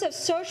terms of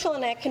social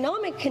and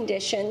economic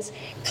conditions,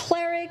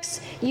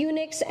 clerics,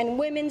 eunuchs, and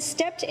women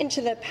stepped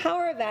into the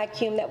power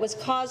vacuum that was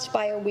caused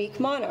by a weak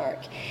monarch.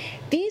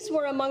 These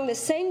were among the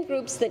same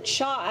groups that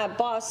Shah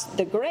Abbas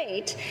the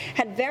Great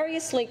had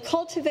variously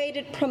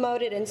cultivated,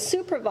 promoted, and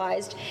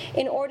supervised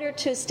in order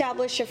to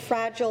establish a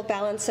fragile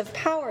balance of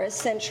power a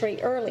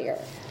century earlier.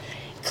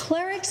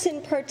 Clerics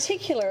in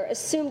particular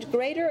assumed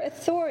greater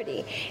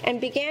authority and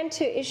began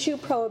to issue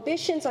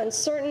prohibitions on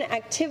certain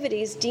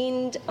activities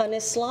deemed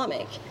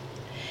un-Islamic.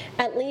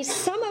 At least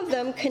some of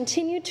them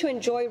continued to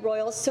enjoy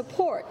royal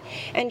support,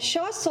 and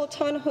Shah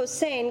Sultan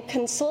Hussein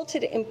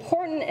consulted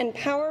important and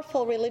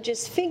powerful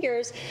religious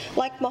figures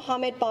like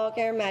Muhammad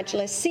Baqir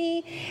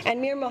Majlisi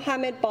and Mir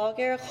Muhammad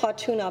Baqir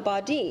Khatun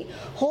Abadi,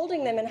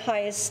 holding them in high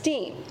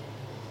esteem.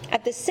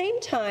 At the same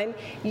time,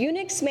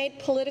 eunuchs made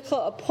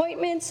political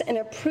appointments and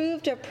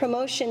approved of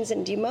promotions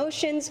and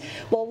demotions,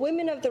 while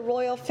women of the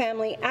royal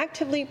family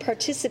actively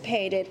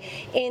participated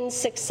in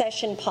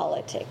succession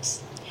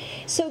politics.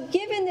 So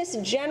given this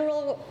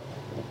general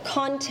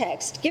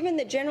context, given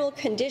the general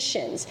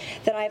conditions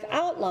that I've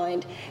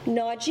outlined,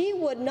 Naji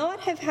would not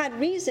have had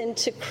reason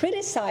to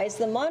criticize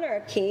the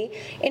monarchy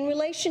in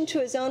relation to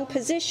his own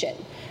position.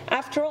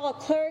 After all,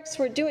 clerics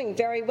were doing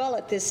very well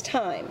at this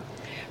time.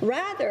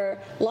 Rather,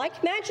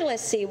 like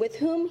Majlisi, with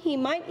whom he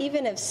might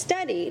even have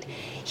studied,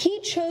 he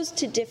chose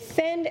to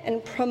defend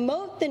and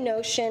promote the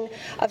notion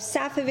of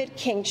Safavid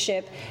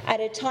kingship at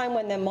a time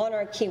when the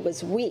monarchy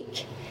was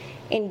weak.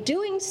 In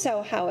doing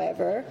so,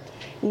 however,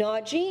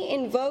 Naji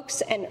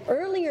invokes an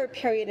earlier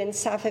period in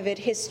Safavid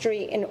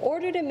history in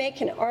order to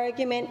make an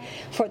argument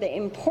for the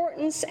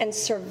importance and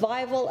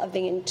survival of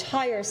the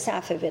entire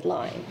Safavid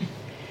line.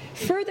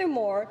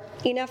 Furthermore,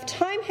 enough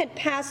time had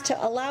passed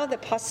to allow the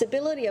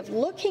possibility of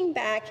looking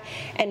back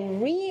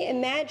and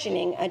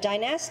reimagining a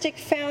dynastic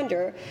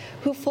founder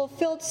who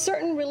fulfilled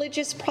certain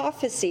religious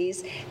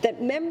prophecies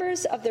that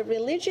members of the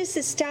religious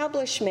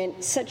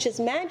establishment, such as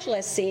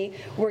Majlisi,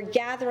 were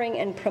gathering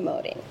and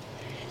promoting.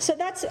 So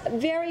that's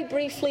very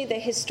briefly the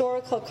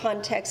historical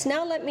context.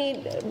 Now let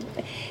me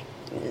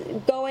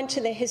go into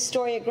the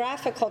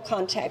historiographical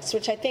context,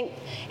 which I think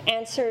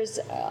answers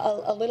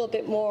a little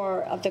bit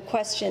more of the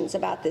questions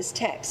about this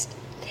text.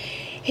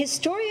 The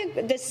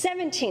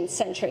 17th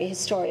century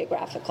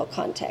historiographical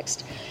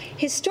context.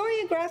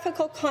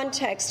 Historiographical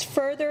context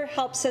further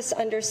helps us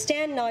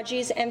understand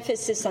Naji's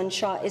emphasis on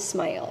Shah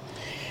Isma'il.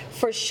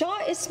 For Shah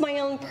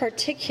Isma'il in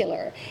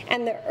particular,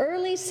 and the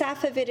early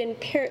Safavid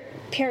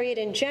period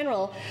in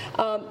general,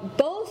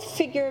 both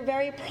figure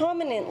very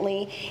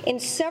prominently in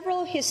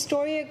several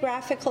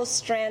historiographical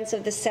strands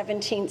of the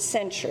 17th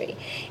century,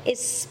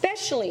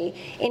 especially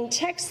in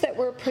texts that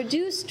were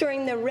produced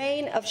during the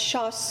reign of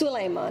Shah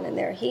Suleiman, and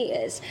there he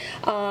is,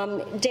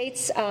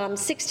 dates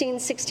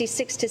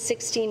 1666 to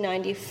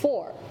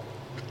 1694.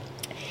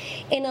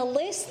 In a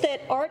list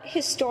that art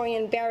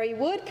historian Barry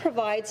Wood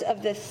provides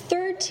of the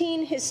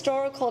 13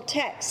 historical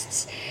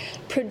texts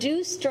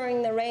produced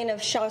during the reign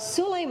of Shah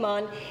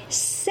Suleiman,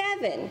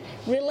 7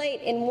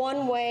 relate in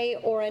one way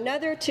or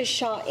another to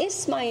Shah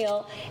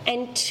Isma'il,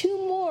 and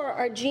 2 more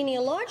are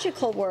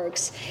genealogical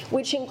works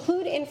which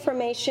include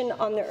information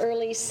on the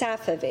early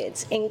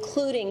Safavids,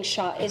 including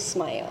Shah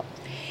Isma'il.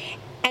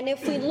 And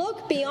if we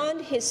look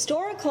beyond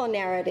historical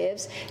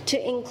narratives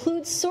to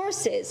include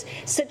sources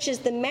such as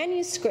the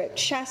manuscript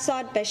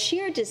Shahzad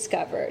Bashir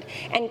discovered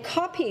and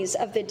copies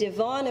of the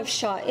Divan of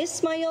Shah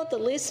Isma'il, the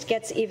list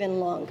gets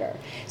even longer.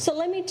 So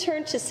let me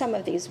turn to some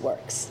of these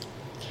works.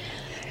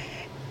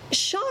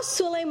 Shah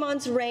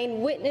Suleiman's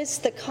reign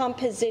witnessed the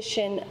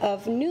composition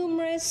of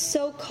numerous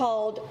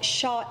so-called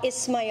Shah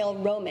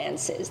Isma'il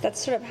romances. That's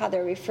sort of how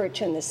they're referred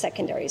to in the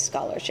secondary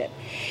scholarship.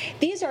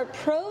 These are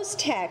prose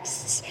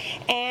texts,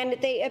 and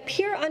they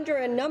appear under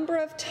a number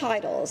of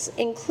titles,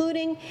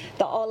 including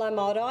the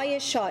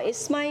Alam-Araya Shah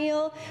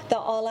Isma'il, the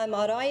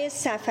Alam-Araya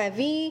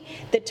Safavi,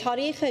 the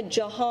Tarikh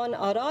Jahan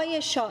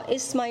Araya Shah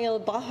Isma'il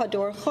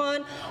Bahadur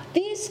Khan.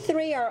 These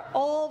 3 are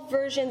all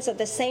versions of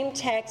the same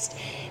text.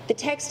 The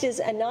text is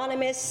anonymous,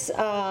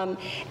 and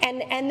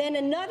then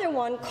another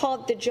one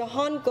called the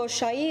Jahan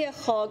Goshai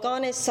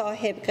Khagan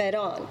Sahib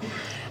Qiran.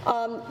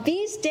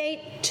 These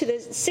date to the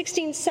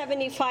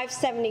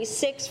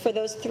 1675-76 for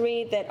those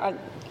 3 that are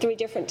 3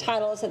 different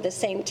titles of the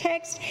same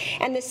text,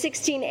 and the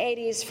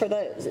 1680s for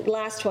the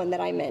last one that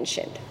I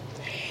mentioned.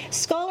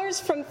 Scholars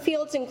from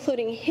fields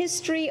including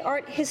history,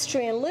 art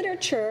history, and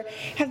literature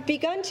have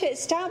begun to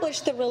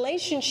establish the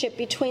relationship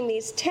between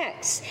these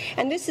texts,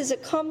 and this is a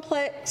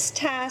complex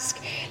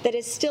task that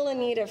is still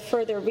in need of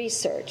further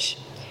research.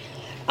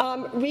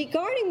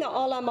 Regarding the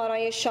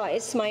Alam-Araya Shah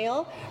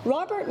Isma'il,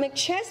 Robert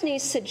McChesney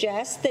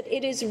suggests that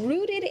it is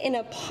rooted in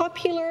a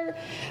popular,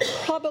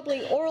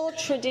 probably oral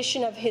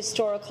tradition of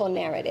historical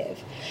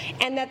narrative,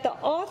 and that the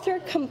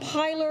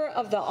author-compiler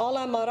of the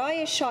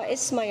Alam-Araya Shah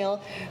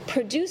Isma'il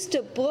produced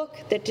a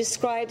book that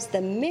describes the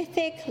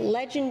mythic,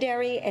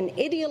 legendary, and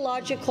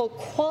ideological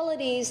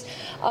qualities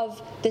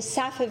of the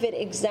Safavid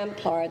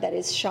exemplar, that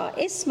is Shah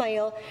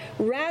Isma'il,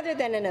 rather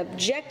than an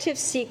objective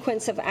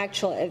sequence of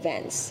actual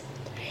events.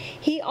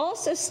 He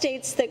also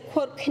states that,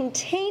 quote,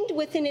 contained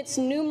within its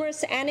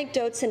numerous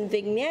anecdotes and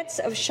vignettes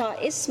of Shah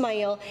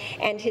Isma'il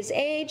and his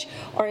age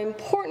are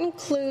important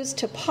clues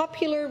to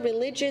popular,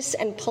 religious,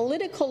 and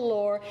political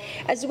lore,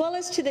 as well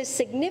as to the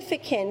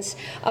significance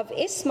of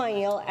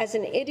Isma'il as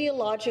an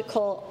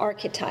ideological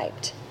archetype.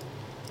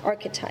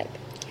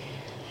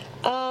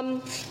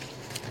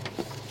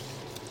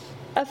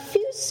 A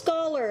few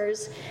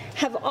scholars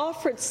have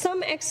offered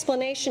some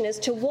explanation as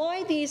to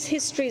why these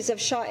histories of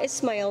Shah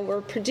Isma'il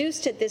were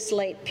produced at this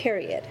late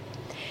period.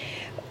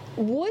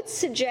 Wood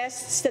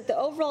suggests that the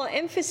overall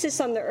emphasis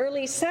on the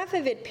early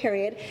Safavid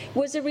period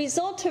was a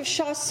result of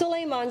Shah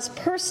Suleiman's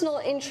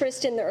personal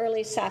interest in the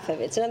early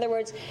Safavids. In other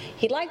words,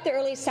 he liked the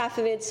early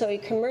Safavids, so he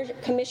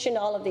commissioned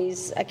all of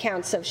these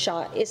accounts of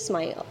Shah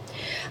Isma'il.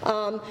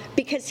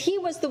 Because he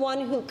was the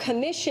one who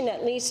commissioned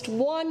at least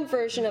one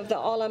version of the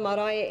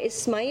Alam-Araya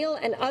Isma'il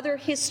and other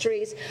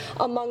histories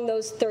among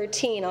those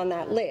 13 on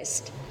that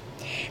list.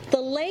 The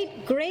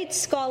late great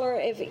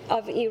scholar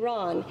of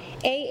Iran,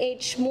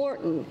 A.H.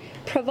 Morton,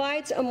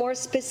 provides a more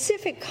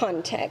specific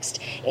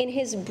context in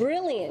his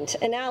brilliant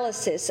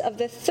analysis of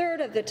the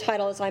 3rd of the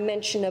titles I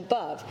mentioned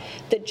above,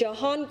 the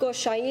Jahan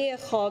Goshai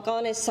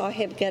Khagan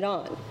Sahib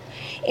Qiran.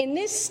 In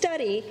this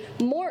study,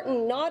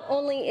 Morton not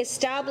only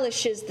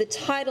establishes the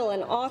title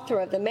and author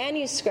of the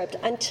manuscript.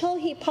 Until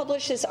he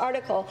published this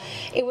article,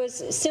 it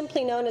was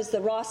simply known as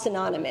the Ross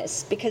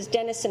Anonymous, because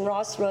Denison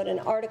Ross wrote an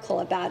article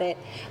about it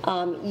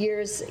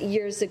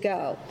years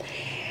ago.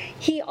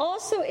 He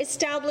also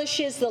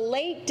establishes the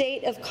late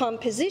date of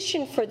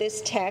composition for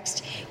this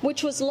text,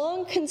 which was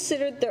long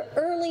considered the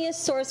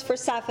earliest source for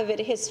Safavid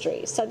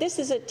history. So this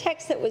is a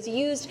text that was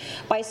used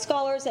by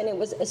scholars, and it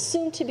was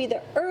assumed to be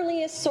the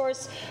earliest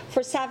source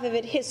for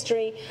Safavid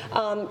history.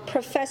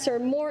 Professor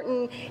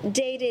Morton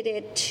dated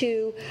it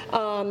to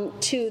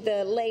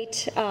the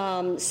late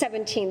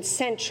 17th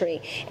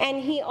century.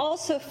 And he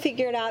also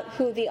figured out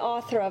who the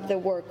author of the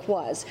work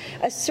was,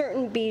 a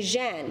certain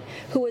Bijan,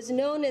 who was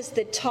known as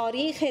the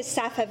Tarikh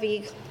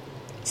Safavi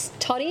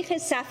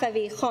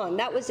Khan,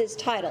 that was his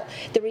title,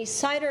 the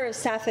reciter of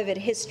Safavid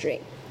history,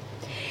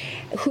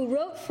 who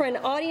wrote for an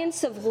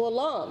audience of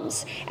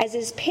ghulams, as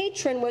his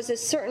patron was a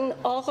certain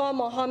Agha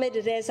Muhammad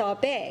Reza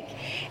Beg.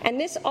 And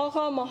this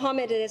Agha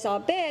Muhammad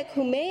Reza Beg,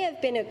 who may have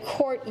been a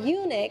court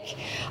eunuch,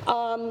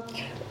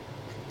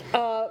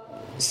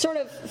 sort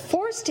of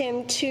forced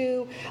him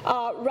to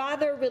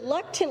rather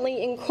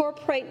reluctantly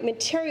incorporate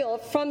material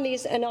from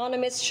these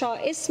anonymous Shah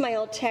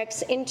Isma'il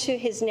texts into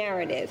his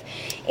narrative,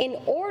 in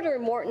order,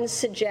 Morton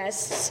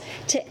suggests,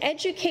 to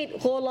educate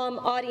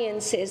ghulam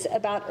audiences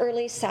about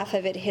early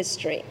Safavid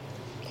history.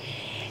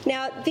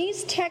 Now,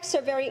 these texts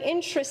are very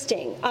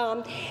interesting.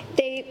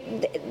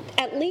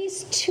 At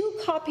least 2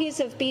 copies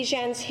of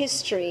Bijan's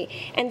history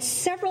and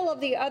several of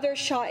the other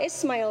Shah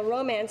Isma'il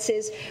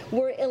romances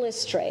were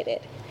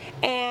illustrated.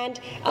 And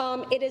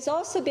it has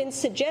also been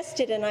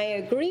suggested, and I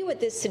agree with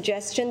this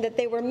suggestion, that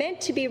they were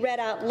meant to be read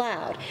out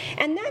loud.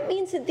 And that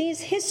means that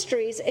these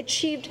histories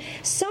achieved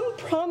some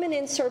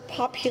prominence or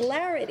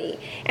popularity,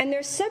 and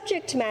their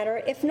subject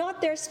matter, if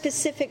not their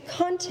specific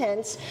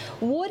contents,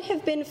 would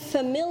have been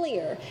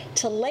familiar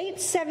to late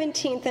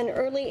 17th and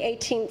early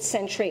 18th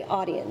century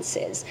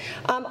audiences.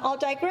 I'll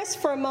digress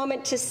for a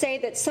moment to say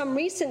that some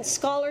recent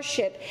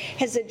scholarship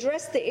has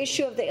addressed the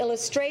issue of the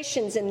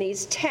illustrations in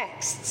these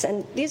texts,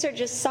 and these are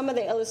just some of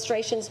the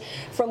illustrations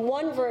from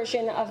one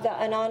version of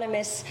the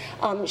anonymous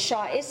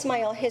Shah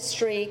Isma'il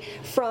history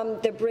from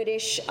the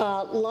British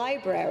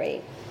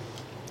Library.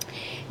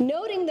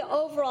 Noting the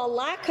overall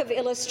lack of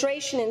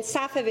illustration in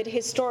Safavid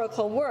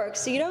historical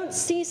works, you don't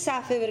see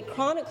Safavid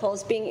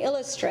chronicles being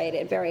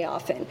illustrated very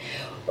often.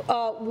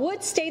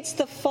 Wood states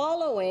the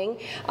following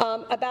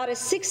about a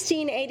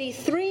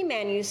 1683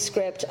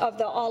 manuscript of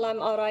the Alam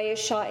Araye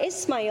Shah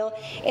Isma'il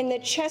in the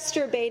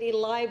Chester Beatty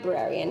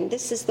Library, and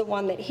this is the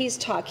one that he's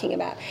talking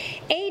about.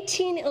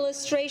 18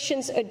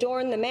 illustrations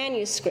adorn the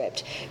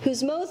manuscript,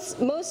 whose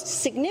most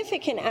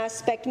significant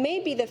aspect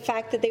may be the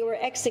fact that they were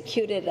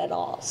executed at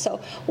all. So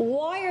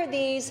why are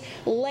these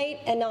late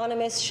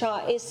anonymous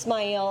Shah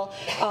Isma'il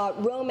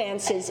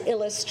romances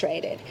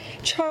illustrated?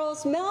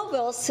 Charles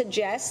Melville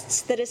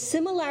suggests that a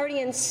similarity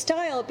in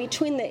style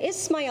between the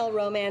Isma'il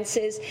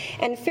romances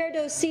and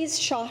Ferdowsi's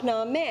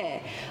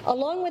Shahnameh,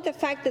 along with the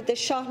fact that the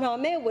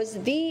Shahnameh was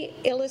the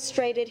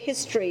illustrated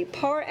history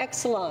par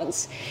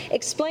excellence,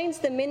 explains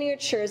the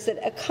miniatures that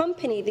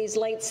accompany these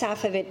late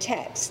Safavid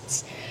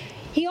texts.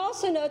 He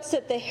also notes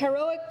that the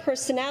heroic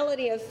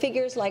personality of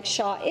figures like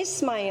Shah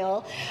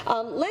Isma'il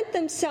lent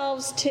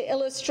themselves to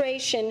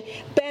illustration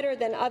better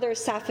than other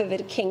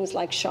Safavid kings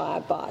like Shah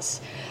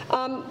Abbas.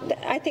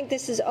 I think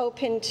this is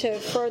open to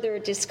further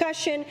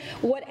discussion.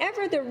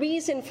 Whatever the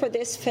reason for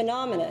this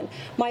phenomenon,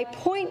 my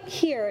point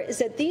here is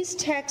that these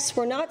texts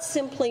were not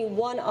simply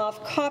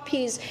one-off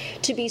copies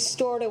to be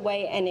stored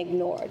away and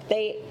ignored.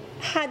 They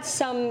had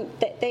some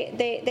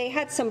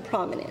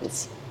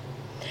prominence.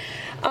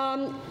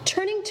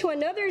 Turning to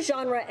another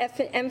genre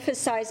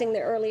emphasizing the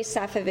early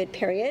Safavid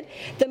period,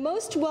 the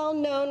most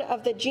well-known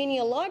of the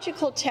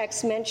genealogical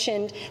texts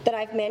that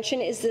I've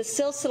mentioned is the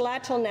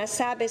Silsilat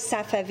al-Nasab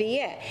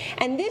al-Safaviyyah,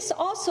 and this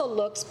also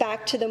looks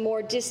back to the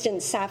more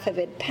distant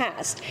Safavid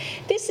past.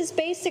 This is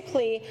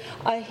basically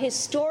a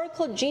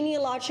historical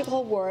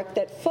genealogical work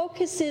that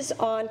focuses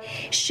on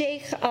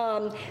Sheikh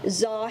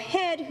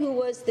Zahed, who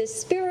was the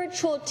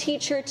spiritual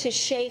teacher to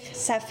Sheikh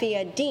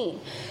Safiuddin,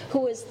 who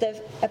was the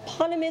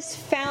eponymous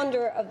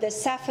founder of the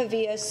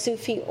Safaviya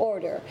Sufi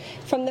order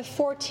from the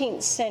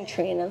 14th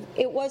century. And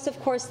it was, of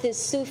course, this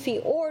Sufi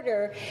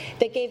order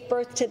that gave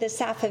birth to the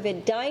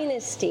Safavid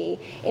dynasty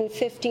in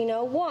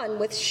 1501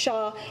 with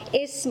Shah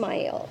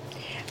Isma'il.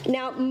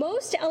 Now,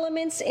 most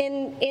elements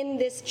in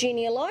this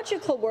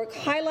genealogical work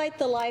highlight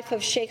the life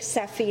of Sheikh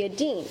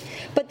Safiuddin,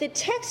 but the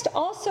text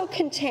also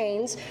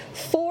contains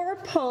 4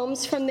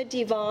 poems from the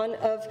divan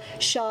of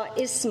Shah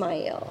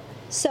Isma'il.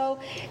 So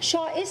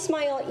Shah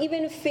Isma'il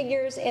even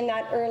figures in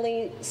that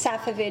early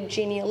Safavid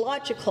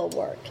genealogical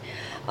work.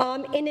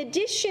 In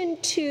addition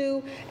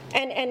to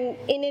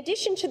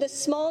the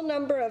small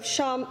number of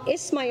Shah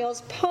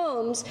Isma'il's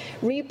poems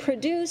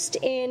reproduced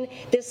in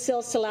the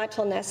Silsilat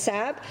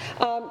al-Nasab,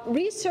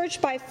 research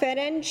by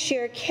Ferenc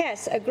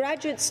Shirkes, a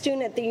graduate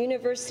student at the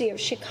University of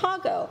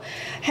Chicago,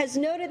 has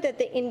noted that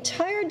the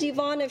entire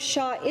divan of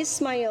Shah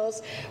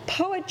Isma'il's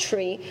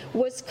poetry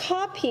was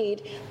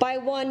copied by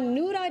one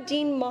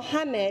Nur-ad-Din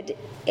Muhammad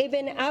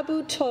ibn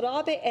Abu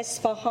Turab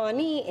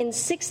Esfahani in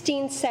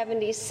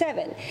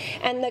 1677,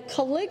 and the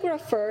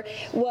calligrapher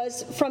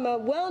was from a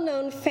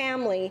well-known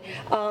family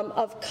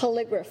of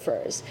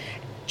calligraphers.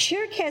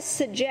 Shirkes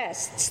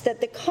suggests that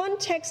the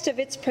context of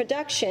its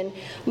production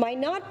might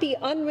not be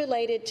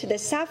unrelated to the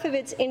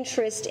Safavids'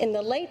 interest in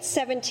the late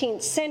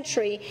 17th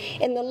century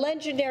in the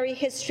legendary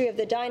history of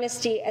the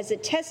dynasty as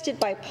attested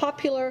by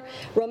popular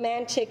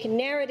romantic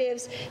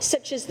narratives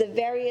such as the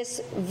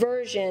various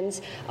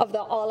versions of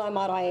the Alam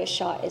Araye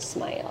Shah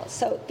Isma'il.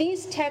 So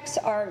these texts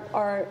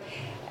are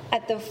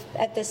at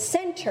the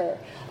center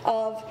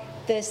of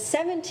the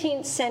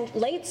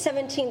late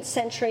 17th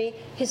century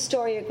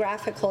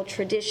historiographical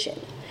tradition.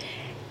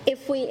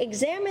 If we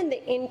examine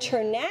the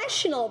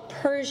international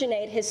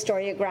Persianate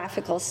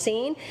historiographical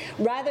scene,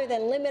 rather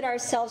than limit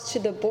ourselves to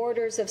the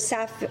borders of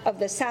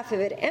the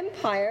Safavid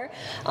Empire,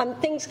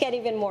 things get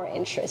even more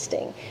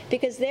interesting,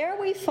 because there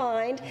we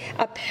find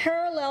a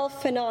parallel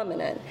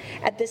phenomenon.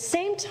 At the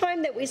same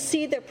time that we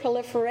see the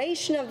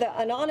proliferation of the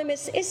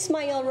anonymous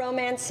Isma'il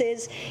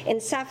romances in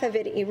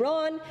Safavid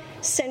Iran,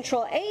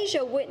 Central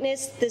Asia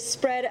witnessed the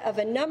spread of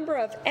a number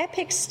of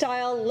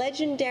epic-style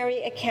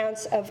legendary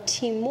accounts of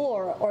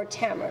Timur or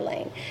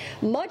Tamerlane,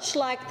 much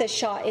like the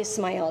Shah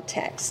Isma'il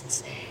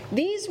texts.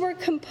 These were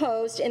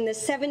composed in the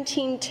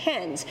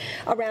 1710s,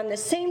 around the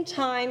same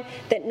time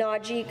that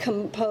Naji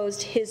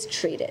composed his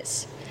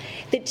treatise.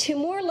 The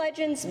Timur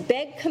legends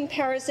beg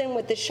comparison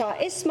with the Shah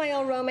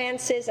Isma'il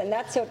romances, and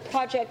that's a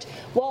project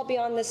well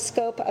beyond the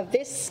scope of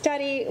this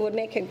study. It would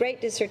make a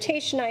great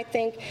dissertation, I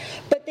think,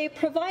 but they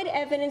provide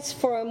evidence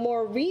for a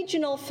more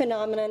regional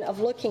phenomenon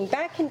of looking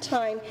back in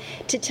time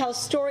to tell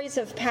stories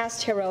of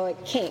past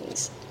heroic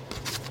kings.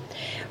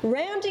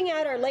 Rounding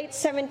out our late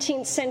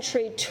 17th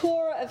century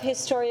tour of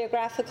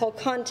historiographical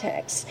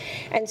contexts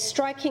and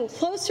striking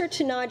closer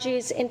to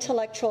Naji's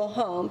intellectual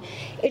home,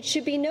 it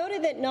should be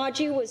noted that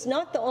Naji was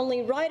not the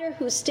only writer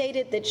who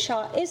stated that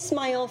Shah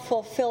Isma'il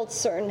fulfilled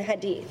certain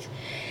hadith.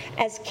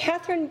 As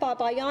Catherine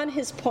Babayan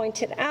has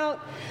pointed out,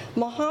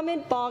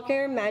 Muhammad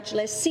Baqir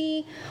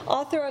Majlisi,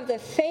 author of the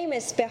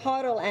famous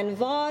Bihar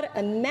al-Anvar,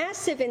 a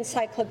massive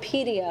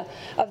encyclopedia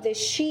of the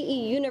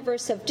Shi'i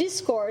universe of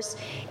discourse,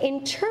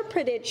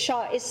 interpreted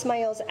Shah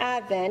Isma'il's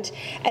advent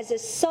as a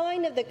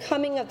sign of the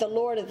coming of the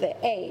Lord of the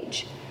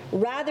age,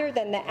 rather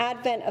than the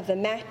advent of the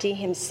Mahdi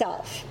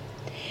himself.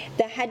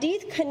 The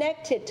hadith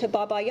connected to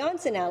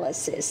Babayan's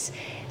analysis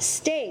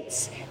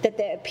states that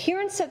the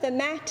appearance of the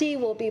Mahdi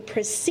will be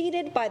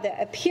preceded by the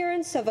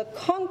appearance of a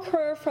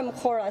conqueror from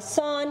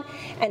Khorasan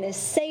and a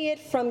Sayyid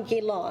from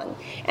Gilan,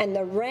 and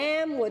the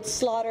ram would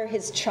slaughter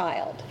his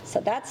child. So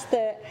that's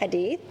the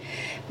hadith.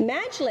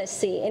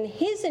 Majlisi, in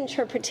his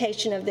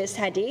interpretation of this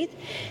hadith,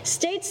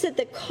 states that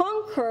the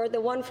conqueror,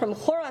 the one from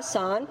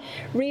Khorasan,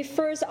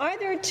 refers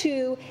either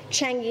to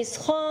Changiz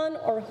Khan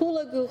or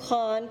Hulagu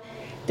Khan.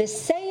 The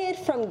Sayyid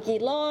from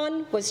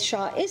Gilan was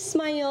Shah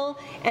Isma'il,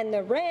 and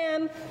the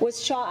ram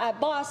was Shah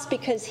Abbas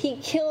because he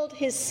killed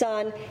his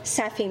son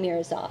Safi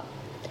Mirza.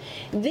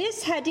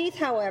 This hadith,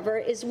 however,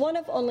 is one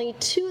of only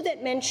two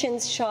that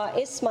mentions Shah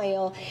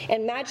Isma'il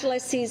in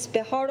Majlisi's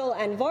Bihar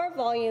al-Anvar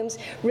volumes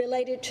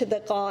related to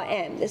the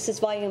Qa'im. This is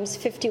volumes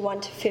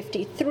 51 to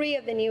 53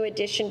 of the new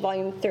edition,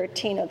 volume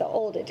 13 of the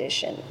old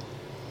edition.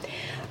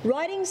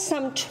 Writing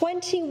some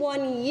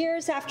 21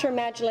 years after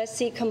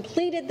Majlisi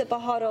completed the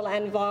Bihar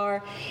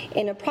al-Anvar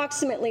in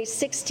approximately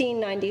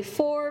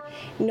 1694,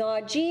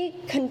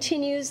 Naji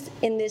continues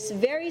in this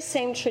very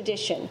same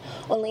tradition,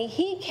 only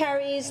he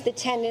carries the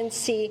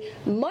tendency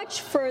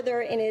much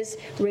further in his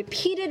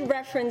repeated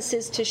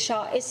references to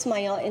Shah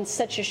Isma'il in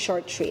such a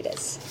short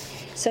treatise.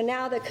 So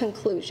now the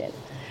conclusion.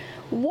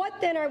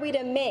 What then are we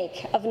to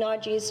make of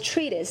Naji's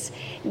treatise,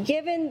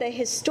 given the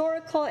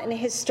historical and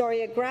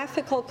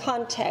historiographical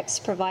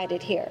context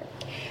provided here?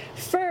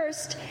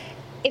 First,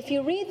 if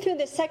you read through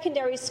the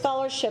secondary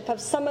scholarship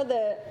of some of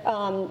the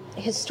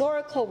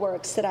historical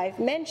works that I've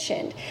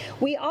mentioned,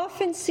 we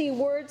often see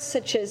words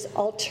such as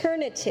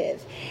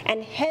alternative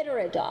and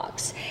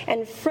heterodox,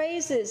 and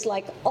phrases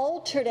like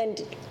altered and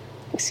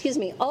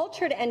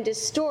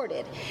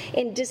distorted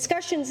in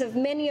discussions of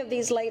many of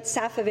these late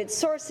Safavid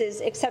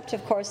sources, except,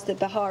 of course, the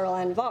Bihar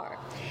al-Anvar.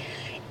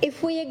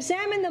 If we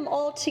examine them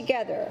all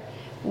together,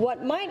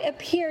 what might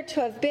appear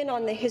to have been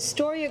on the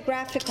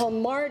historiographical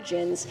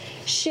margins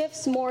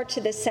shifts more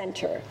to the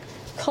center.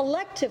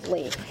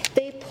 Collectively,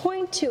 they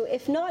point to,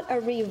 if not a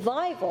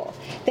revival,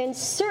 then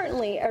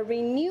certainly a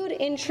renewed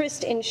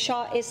interest in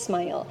Shah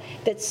Isma'il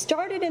that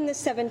started in the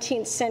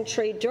 17th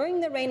century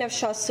during the reign of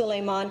Shah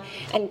Suleiman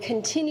and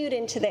continued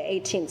into the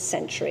 18th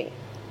century.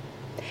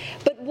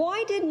 But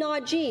why did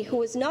Naji, who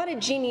was not a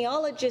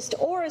genealogist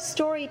or a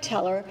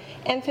storyteller,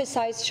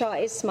 emphasize Shah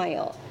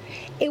Isma'il?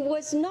 It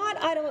was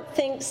not, I don't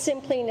think,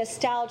 simply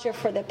nostalgia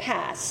for the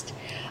past.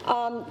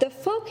 The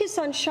focus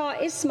on Shah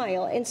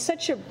Isma'il in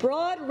such a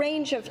broad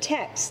range of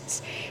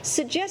texts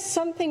suggests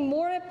something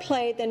more at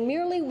play than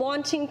merely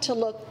wanting to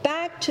look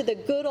back to the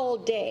good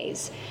old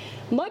days,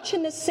 much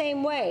in the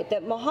same way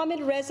that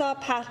Muhammad Reza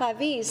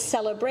Pahlavi's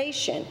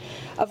celebration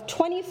of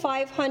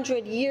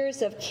 2,500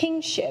 years of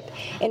kingship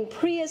in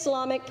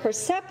pre-Islamic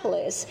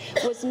Persepolis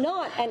was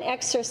not an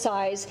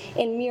exercise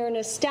in mere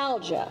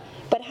nostalgia,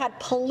 but had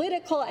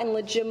political and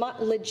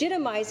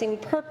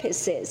legitimizing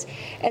purposes,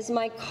 as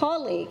my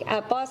colleague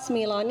Abbas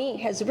Milani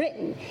has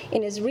written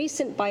in his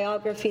recent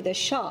biography, The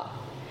Shah.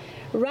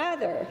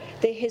 Rather,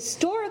 the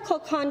historical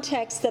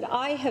context that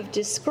I have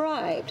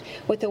described,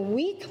 with a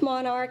weak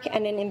monarch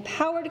and an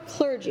empowered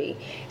clergy,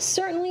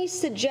 certainly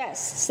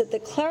suggests that the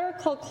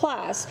clerical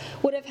class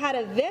would have had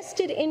a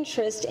vested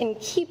interest in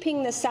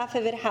keeping the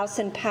Safavid house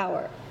in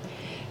power.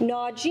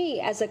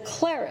 Naji, as a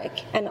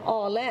cleric and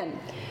alim,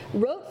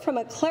 wrote from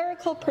a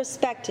clerical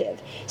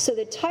perspective, so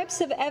the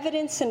types of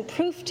evidence and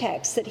proof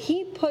texts that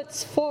he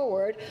puts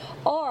forward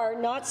are,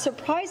 not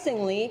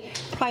surprisingly,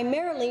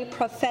 primarily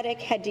prophetic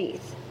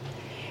hadith.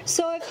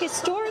 So if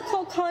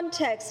historical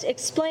context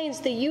explains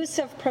the use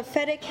of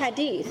prophetic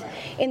hadith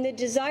in the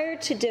desire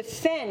to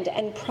defend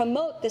and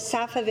promote the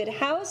Safavid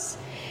house,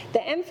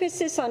 the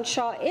emphasis on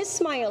Shah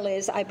Isma'il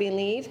is, I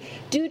believe,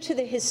 due to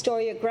the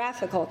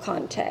historiographical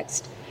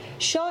context.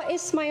 Shah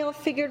Isma'il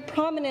figured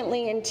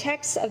prominently in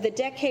texts of the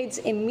decades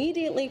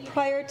immediately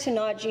prior to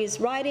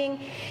Naji's writing,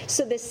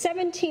 so the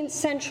 17th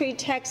century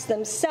texts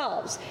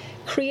themselves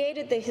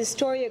created the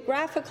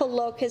historiographical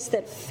locus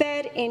that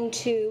fed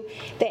into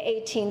the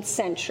 18th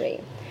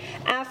century.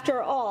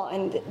 After all,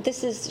 and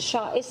this is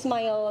Shah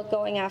Isma'il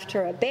going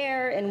after a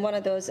bear in one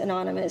of those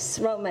anonymous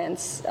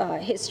romance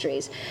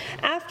histories.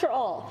 After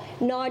all,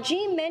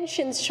 Naji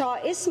mentions Shah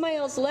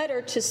Isma'il's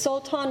letter to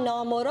Sultan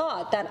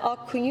Namurad, that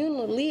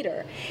Akkuyunlu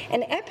leader,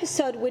 an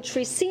episode which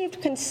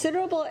received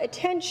considerable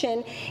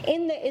attention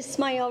in the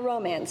Isma'il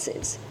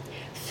romances.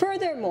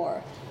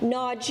 Furthermore,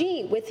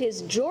 Naji, with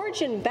his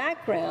Georgian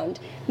background,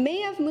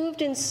 may have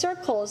moved in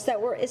circles that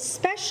were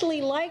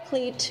especially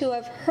likely to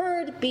have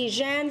heard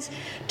Bijan's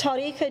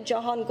Tarikh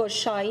Jahan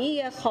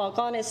Goshayi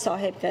Khagan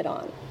Sahib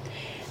Qiran.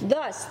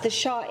 Thus, the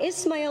Shah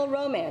Isma'il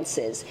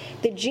romances,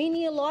 the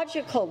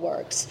genealogical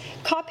works,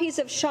 copies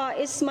of Shah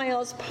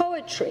Isma'il's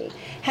poetry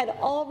had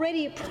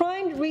already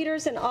primed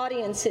readers and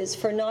audiences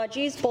for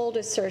Naji's bold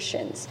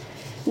assertions.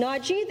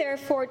 Naji,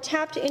 therefore,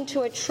 tapped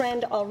into a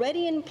trend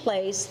already in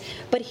place,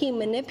 but he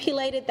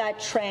manipulated that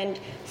trend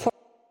for